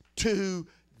us to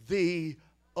the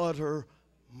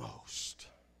uttermost.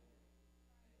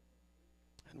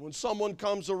 And when someone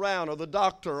comes around, or the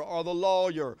doctor, or the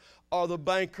lawyer, or the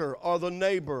banker, or the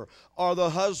neighbor, or the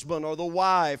husband, or the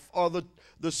wife, or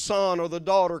the son or the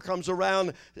daughter comes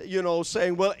around,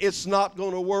 saying, well, it's not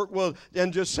going to work, well,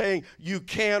 and just saying you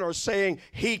can't, or saying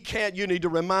he can't, you need to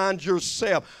remind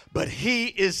yourself, but He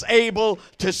is able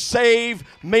to save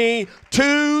me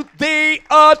to the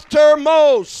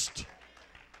uttermost.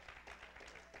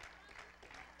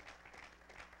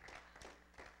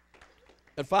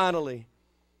 And finally,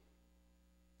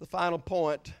 the final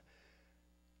point,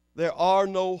 there are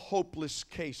no hopeless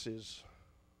cases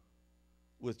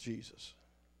with Jesus.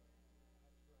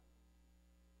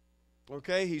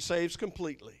 Okay, He saves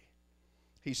completely.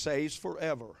 He saves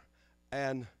forever.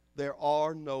 And there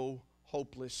are no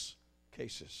hopeless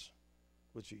cases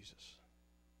with Jesus.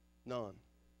 None.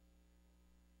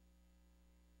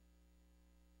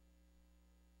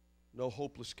 No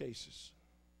hopeless cases.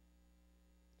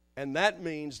 And that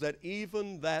means that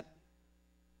even that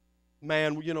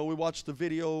man, we watched the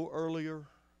video earlier,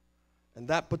 and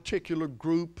that particular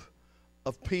group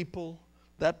of people,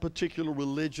 that particular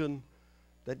religion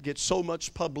that gets so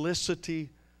much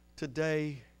publicity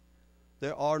today,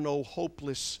 there are no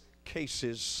hopeless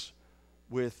cases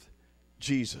with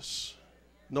Jesus.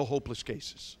 No hopeless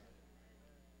cases.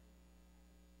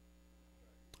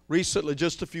 Recently,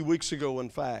 just a few weeks ago, in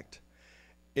fact,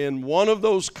 in one of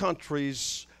those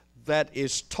countries that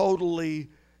is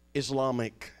totally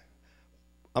Islamic,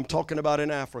 I'm talking about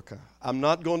in Africa. I'm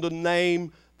not going to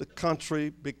name the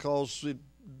country because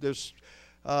there's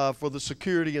for the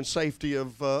security and safety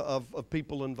of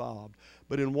people involved.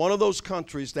 But in one of those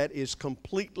countries that is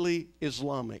completely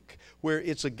Islamic, where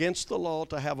it's against the law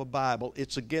to have a Bible,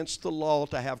 it's against the law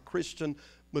to have Christian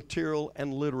material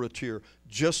and literature.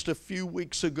 Just a few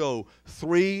weeks ago,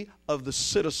 3 of the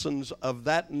citizens of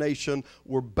that nation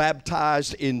were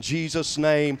baptized in Jesus'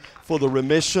 name for the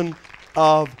remission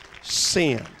of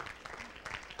sin.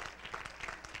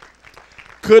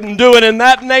 Couldn't do it in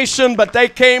that nation, but they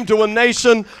came to a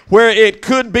nation where it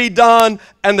could be done,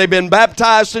 and they've been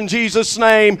baptized in Jesus'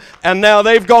 name, and now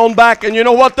they've gone back, and you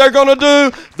know what they're going to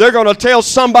do? They're going to tell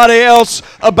somebody else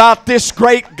about this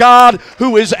great God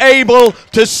who is able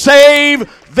to save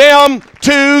them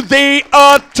to the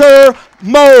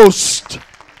uttermost.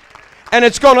 And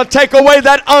it's going to take away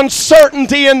that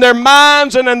uncertainty in their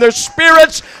minds and in their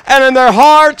spirits and in their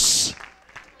hearts.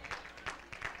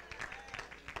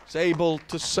 It's able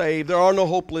to save. There are no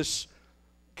hopeless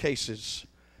cases.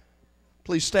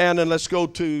 Please stand and let's go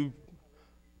to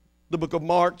the book of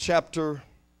Mark, chapter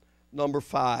number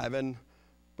 5. And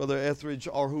Brother Etheridge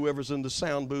or whoever's in the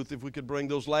sound booth, if we could bring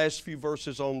those last few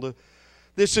verses on the...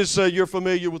 This is, you're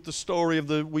familiar with the story of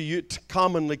we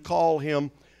commonly call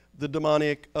him the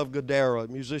demoniac of Gadara.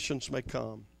 Musicians may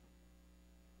come.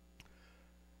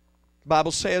 The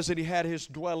Bible says that he had his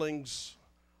dwellings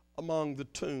among the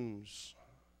tombs.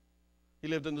 He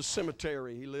lived in the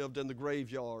cemetery. He lived in the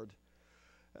graveyard.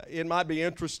 It might be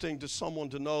interesting to someone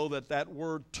to know that that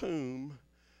word tomb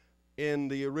in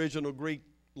the original Greek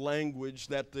language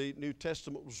that the New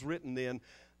Testament was written in,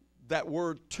 that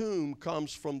word tomb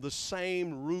comes from the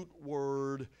same root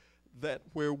word that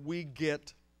where we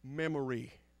get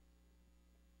memory.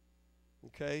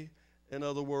 Okay? In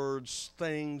other words,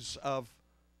 things of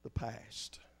the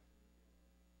past.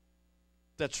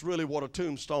 That's really what a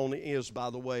tombstone is,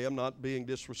 by the way. I'm not being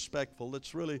disrespectful.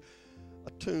 It's really,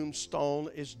 a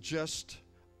tombstone is just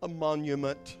a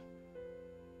monument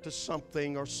to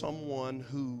something or someone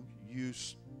who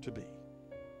used to be.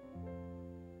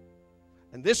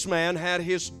 And this man had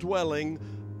his dwelling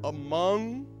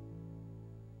among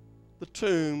the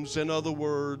tombs. In other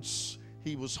words,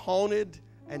 he was haunted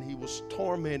and he was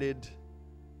tormented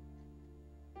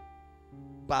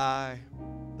by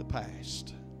the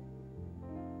past.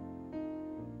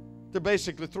 There are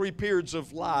basically three periods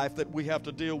of life that we have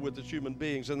to deal with as human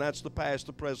beings, and that's the past,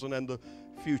 the present, and the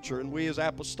future. And we as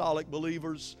apostolic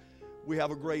believers, we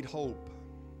have a great hope.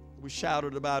 We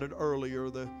shouted about it earlier,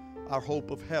 our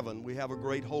hope of heaven. We have a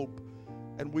great hope.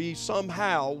 And we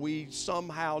somehow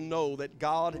know that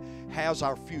God has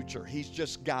our future. He's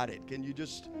just got it. Can you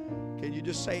just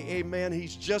say amen?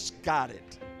 He's just got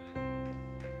it.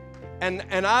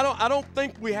 And I don't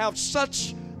think we have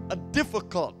such a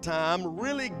difficult time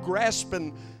really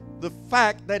grasping the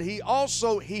fact that He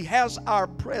has our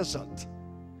present.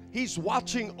 He's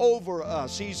watching over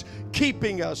us. He's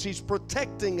keeping us. He's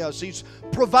protecting us. He's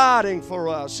providing for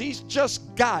us. He's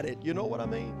just got it. You know what I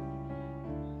mean?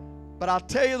 But I'll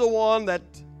tell you the one that,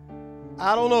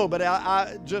 I don't know, but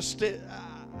I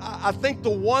think the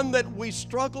one that we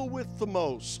struggle with the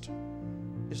most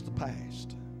is the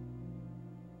past.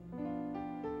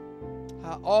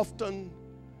 How often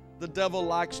the devil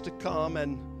likes to come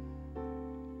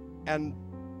and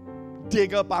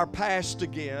dig up our past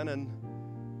again and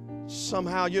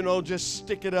somehow, just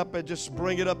stick it up and just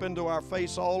bring it up into our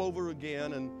face all over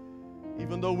again. And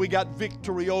even though we got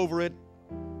victory over it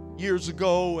years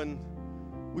ago and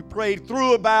we prayed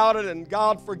through about it and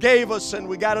God forgave us and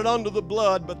we got it under the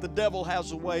blood, but the devil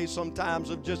has a way sometimes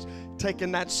of just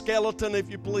taking that skeleton, if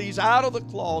you please, out of the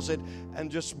closet and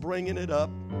just bringing it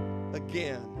up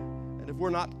again. And if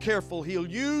we're not careful, he'll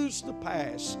use the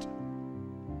past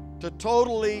to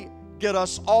totally get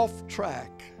us off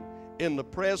track in the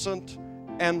present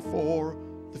and for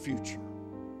the future.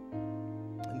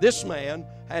 And this man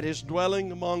had his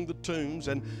dwelling among the tombs,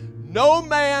 and no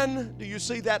man, do you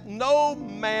see that? No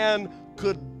man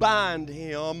could bind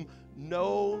him,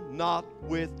 no, not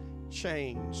with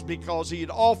chains, because he had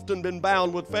often been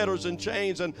bound with fetters and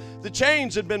chains, and the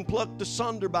chains had been plucked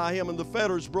asunder by him and the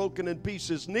fetters broken in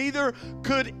pieces. Neither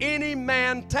could any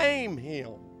man tame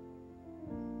him.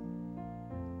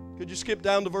 Could you skip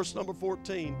down to verse number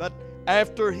 14? But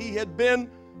after he had been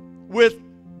with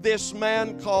this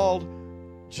man called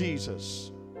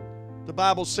Jesus, the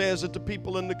Bible says that the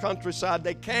people in the countryside,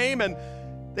 they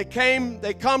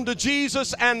come to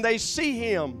Jesus and they see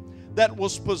him that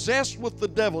was possessed with the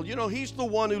devil. You know, he's the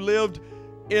one who lived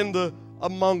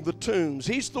among the tombs.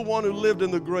 He's the one who lived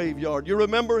in the graveyard. You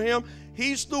remember him?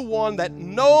 He's the one that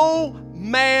no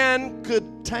man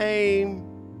could tame,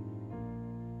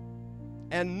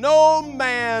 and no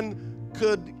man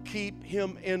could keep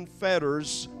him in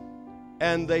fetters.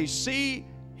 And they see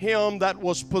him that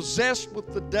was possessed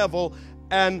with the devil,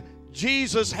 and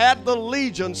Jesus had the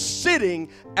legion sitting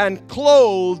and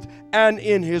clothed and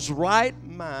in his right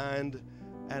mind,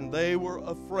 and they were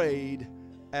afraid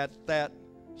at that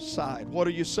sight. What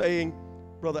are you saying,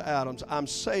 Brother Adams? I'm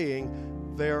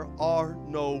saying there are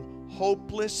no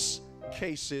hopeless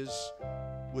cases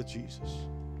with Jesus.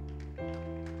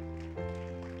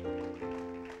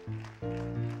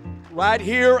 Right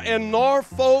here in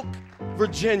Norfolk,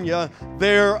 Virginia,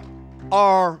 there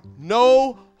are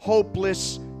no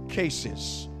hopeless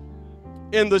cases.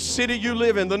 In the city you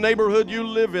live in, the neighborhood you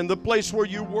live in, the place where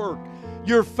you work,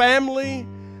 your family,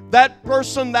 that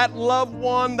person, that loved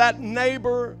one, that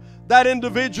neighbor, that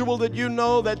individual that you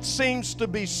know that seems to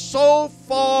be so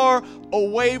far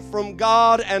away from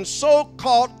God and so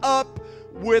caught up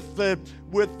with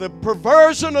the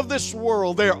perversion of this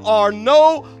world. There are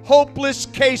no hopeless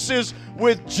cases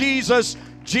with Jesus.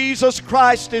 Jesus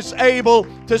Christ is able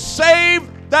to save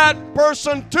that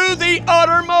person to the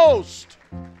uttermost,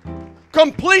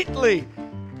 completely,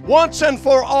 once and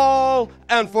for all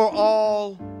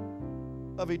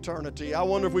of eternity. I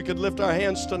wonder if we could lift our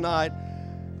hands tonight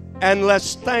and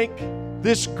let's thank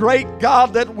this great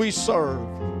God that we serve.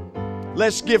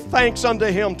 Let's give thanks unto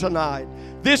Him tonight.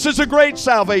 This is a great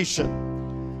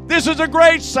salvation. This is a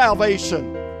great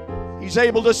salvation. He's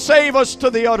able to save us to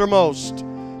the uttermost.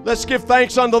 Let's give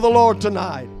thanks unto the Lord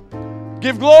tonight.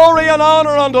 Give glory and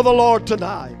honor unto the Lord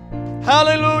tonight.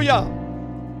 Hallelujah.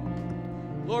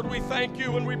 Lord, we thank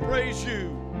you and we praise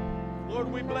you.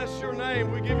 Lord, we bless your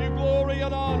name. We give you glory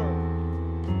and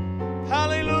honor.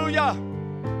 Hallelujah.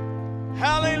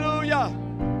 Hallelujah.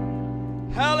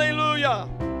 Hallelujah.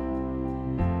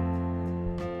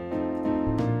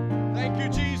 Thank Thank you,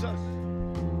 Jesus.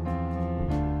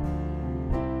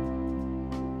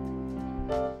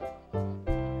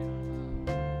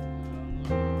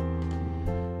 I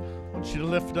want you to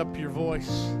lift up your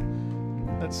voice.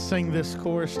 Let's sing this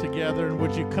chorus together, and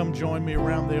would you come join me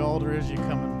around the altar as you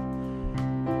come in?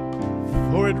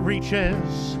 For it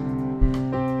reaches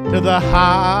to the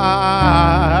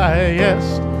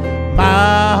highest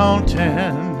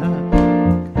mountain.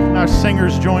 Our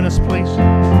singers join us, please.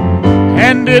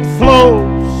 And it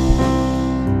flows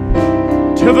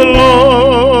to the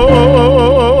lowest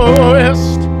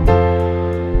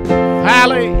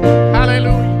valley.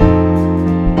 Hallelujah.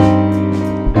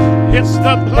 It's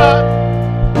the blood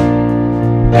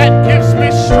that gives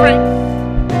me strength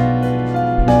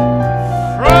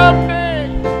from day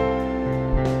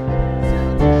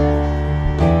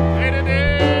to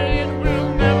day. It will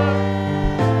never,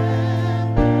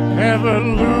 ever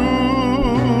lose.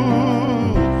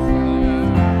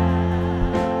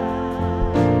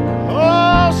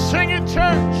 Oh, sing it,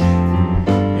 church.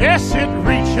 Yes, it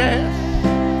reaches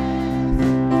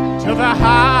to the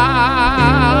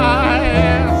highest.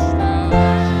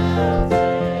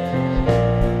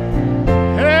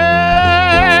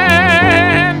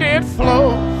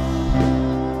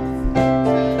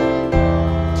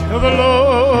 The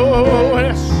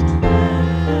lowest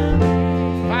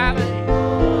valley.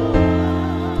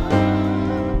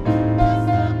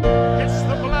 It's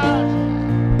the blood.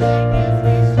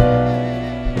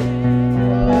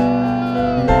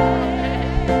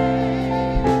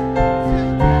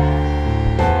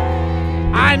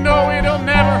 I know it'll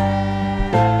never,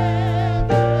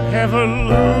 ever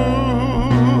lose.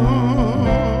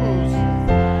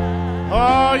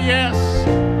 Oh yes,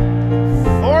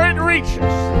 for it reaches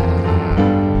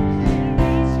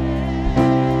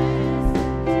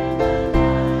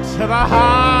to the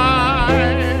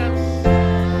highest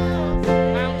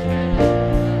mountain,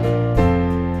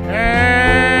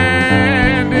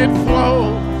 and it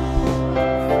flows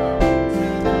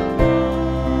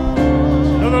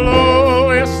to the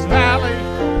lowest valley.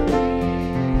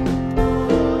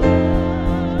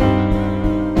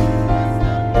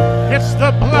 It's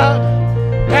the blood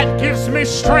that gives me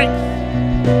strength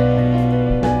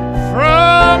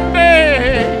from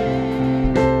day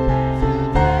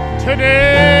to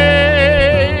day.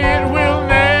 It will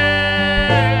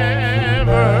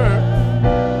never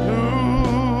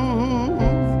lose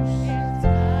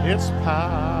its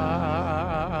power.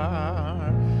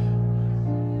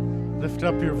 Lift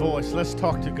up your voice. Let's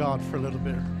talk to God for a little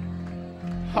bit.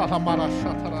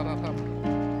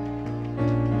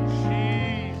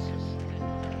 Jesus.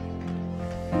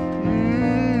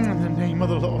 In the name of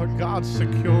the Lord, God,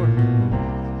 secure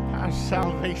our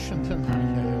salvation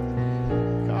tonight.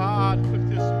 God, put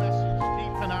this message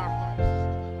deep in our hearts.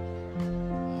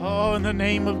 Oh, in the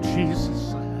name of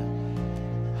Jesus.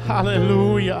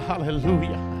 Hallelujah,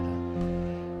 hallelujah.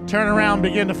 Turn around,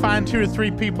 begin to find 2 or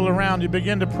 3 people around you.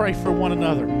 Begin to pray for one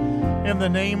another. In the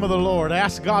name of the Lord,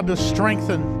 ask God to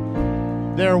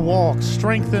strengthen their walk,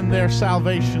 strengthen their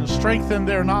salvation, strengthen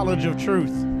their knowledge of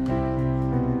truth.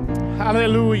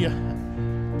 Hallelujah.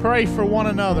 Pray for one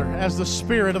another as the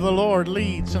Spirit of the Lord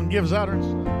leads and gives utterance.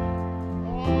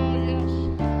 Oh, yes.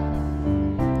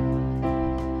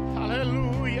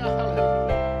 Hallelujah, hallelujah.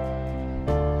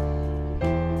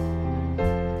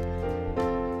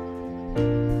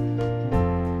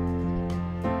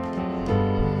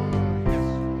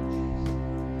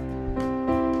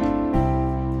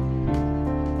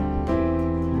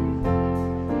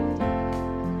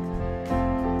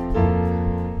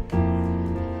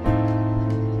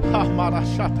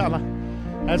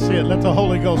 That's it. Let the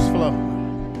Holy Ghost flow.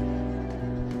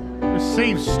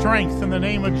 Receive strength in the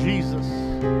name of Jesus.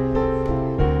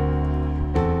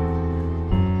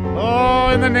 Oh,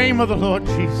 in the name of the Lord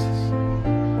Jesus.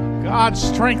 God,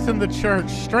 strengthen the church.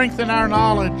 Strengthen our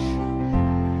knowledge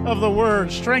of the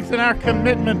Word. Strengthen our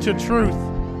commitment to truth.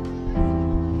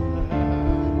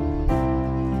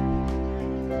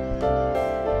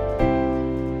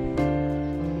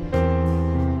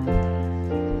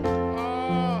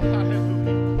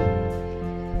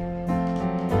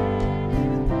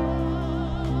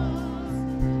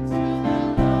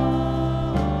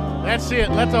 That's it.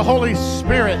 Let the Holy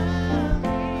Spirit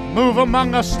move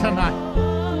among us tonight.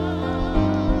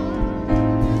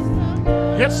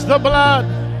 It's the blood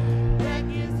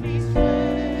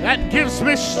that gives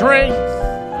me strength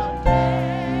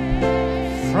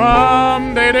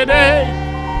from day to day.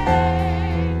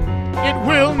 It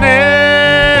will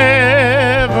never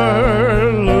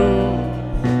lose.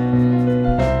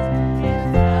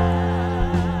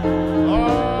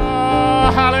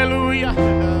 Oh, hallelujah.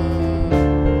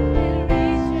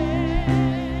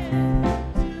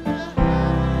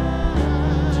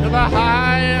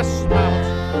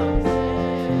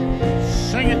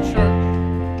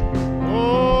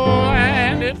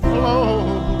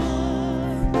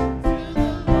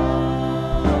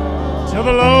 to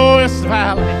the lowest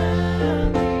valley.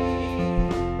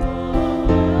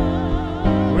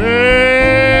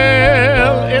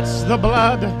 Well, it's the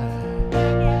blood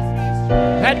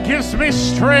that gives me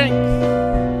strength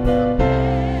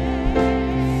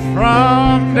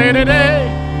from day to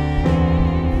day.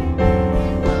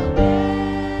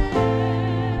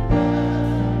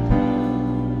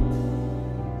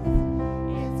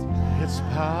 It's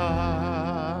power.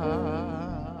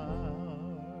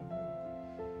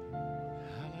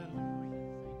 Hallelujah. Thank you, Jesus.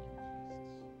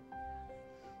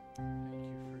 Thank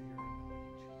you for your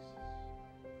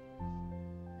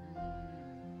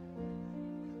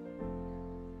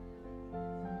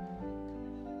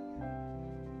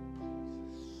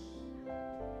anointing, Jesus.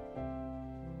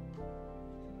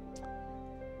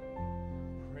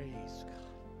 Praise God.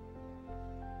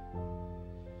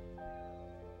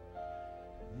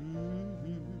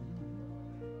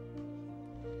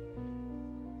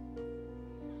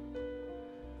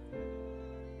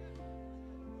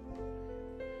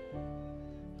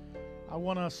 I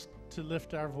want us to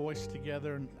lift our voice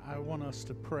together, and I want us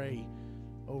to pray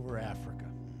over Africa,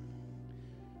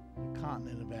 the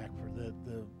continent of Africa.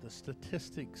 The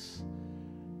statistics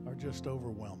are just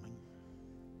overwhelming,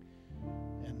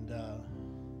 and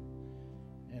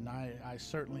I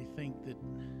certainly think that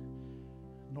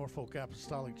Norfolk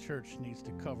Apostolic Church needs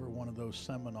to cover one of those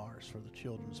seminars for the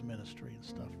children's ministry and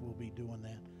stuff. We'll be doing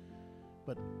that,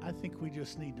 but I think we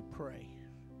just need to pray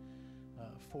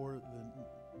for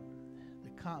the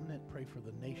continent, pray for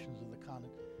the nations of the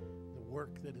continent. The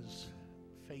work that is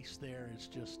faced there is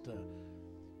just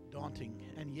daunting,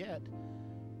 and yet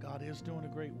God is doing a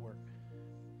great work.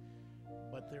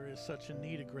 But there is such a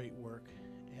need of great work,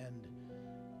 and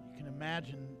you can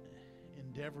imagine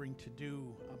endeavoring to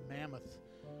do a mammoth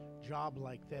job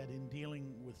like that in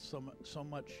dealing with so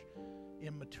much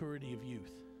immaturity of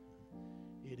youth.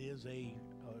 It is a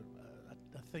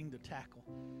thing to tackle.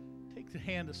 Take the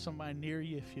hand of somebody near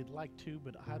you if you'd like to,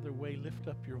 but either way, lift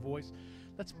up your voice.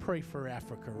 Let's pray for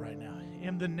Africa right now.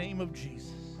 In the name of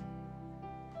Jesus.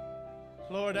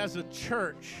 Lord, as a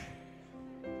church,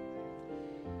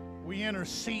 we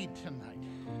intercede tonight.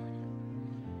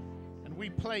 And we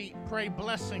pray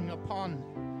blessing upon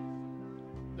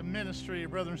the ministry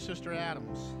of Brother and Sister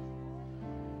Adams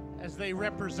as they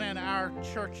represent our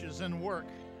churches and work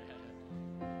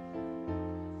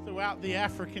throughout the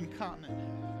African continent.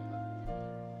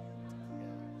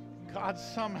 God,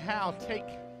 somehow take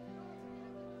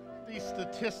these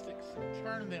statistics and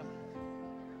turn them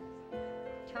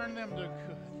to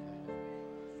good.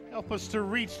 Help us to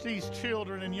reach these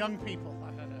children and young people.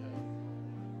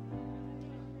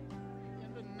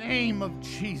 In the name of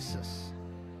Jesus.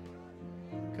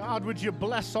 God, would you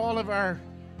bless all of our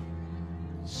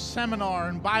seminar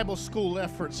and Bible school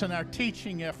efforts and our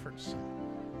teaching efforts.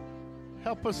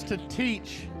 Help us to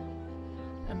teach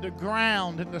and to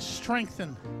ground and to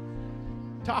strengthen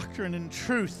doctrine and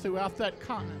truth throughout that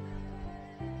continent.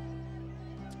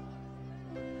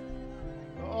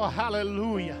 Oh,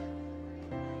 hallelujah.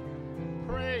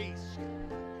 Praise.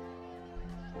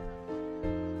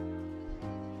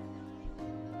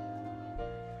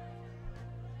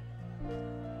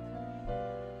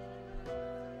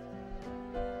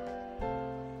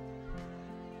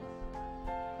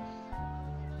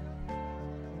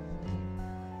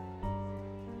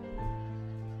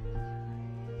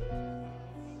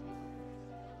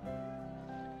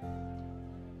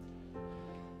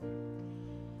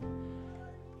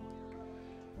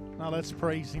 Now let's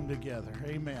praise Him together.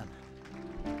 Amen.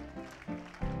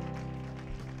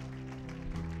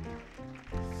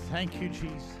 Thank you,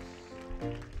 Jesus.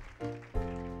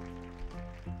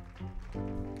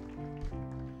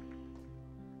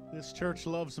 This church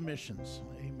loves missions.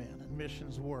 Amen. And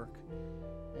missions work.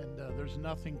 And there's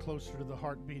nothing closer to the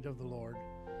heartbeat of the Lord.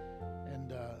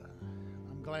 And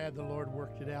I'm glad the Lord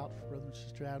worked it out. Brother and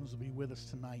Sister Adams will be with us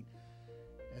tonight.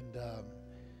 And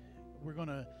we're going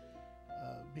to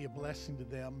be a blessing to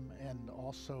them and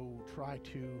also try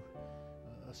to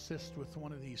assist with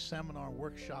one of these seminar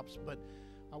workshops. But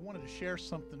I wanted to share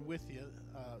something with you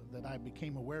that I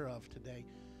became aware of today.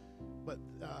 But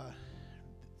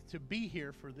to be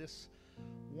here for this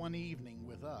one evening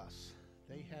with us,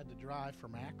 they had to drive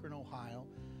from Akron, Ohio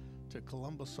to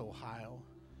Columbus, Ohio,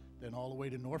 then all the way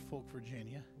to Norfolk,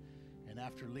 Virginia. And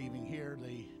after leaving here,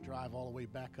 they drive all the way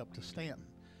back up to Stanton.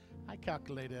 I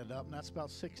calculated it up, and that's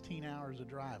about 16 hours of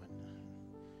driving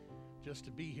just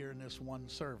to be here in this one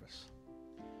service.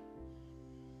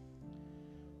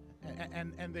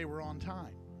 And they were on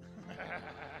time.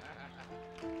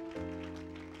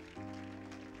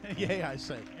 Yay, I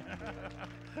say.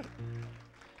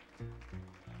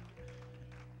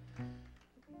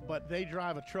 but they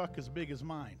drive a truck as big as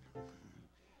mine.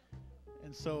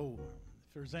 And so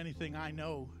if there's anything I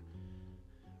know,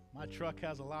 my truck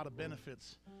has a lot of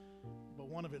benefits, but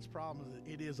one of its problems is that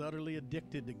it is utterly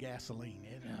addicted to gasoline.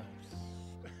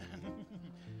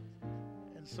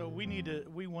 And so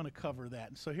we want to cover that.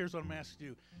 And so here's what I'm asking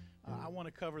you. I want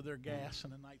to cover their gas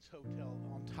and a night's hotel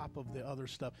on top of the other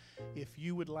stuff. If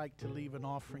you would like to leave an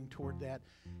offering toward that,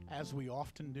 as we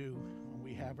often do when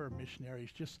we have our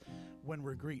missionaries, just when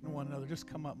we're greeting one another, just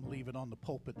come up and leave it on the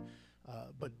pulpit.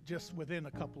 But just within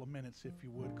a couple of minutes, if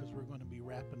you would, because we're going to be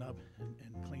wrapping up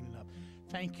and cleaning up.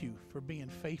 Thank you for being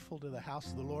faithful to the house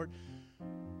of the Lord.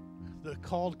 The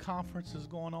called conference is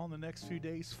going on the next few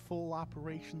days, full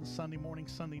operation, Sunday morning,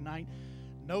 Sunday night.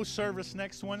 No service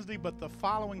next Wednesday, but the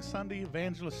following Sunday,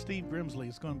 Evangelist Steve Grimsley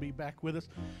is going to be back with us.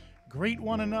 Greet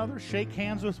one another, shake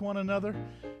hands with one another.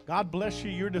 God bless you.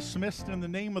 You're dismissed in the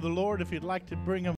name of the Lord. If you'd like to bring them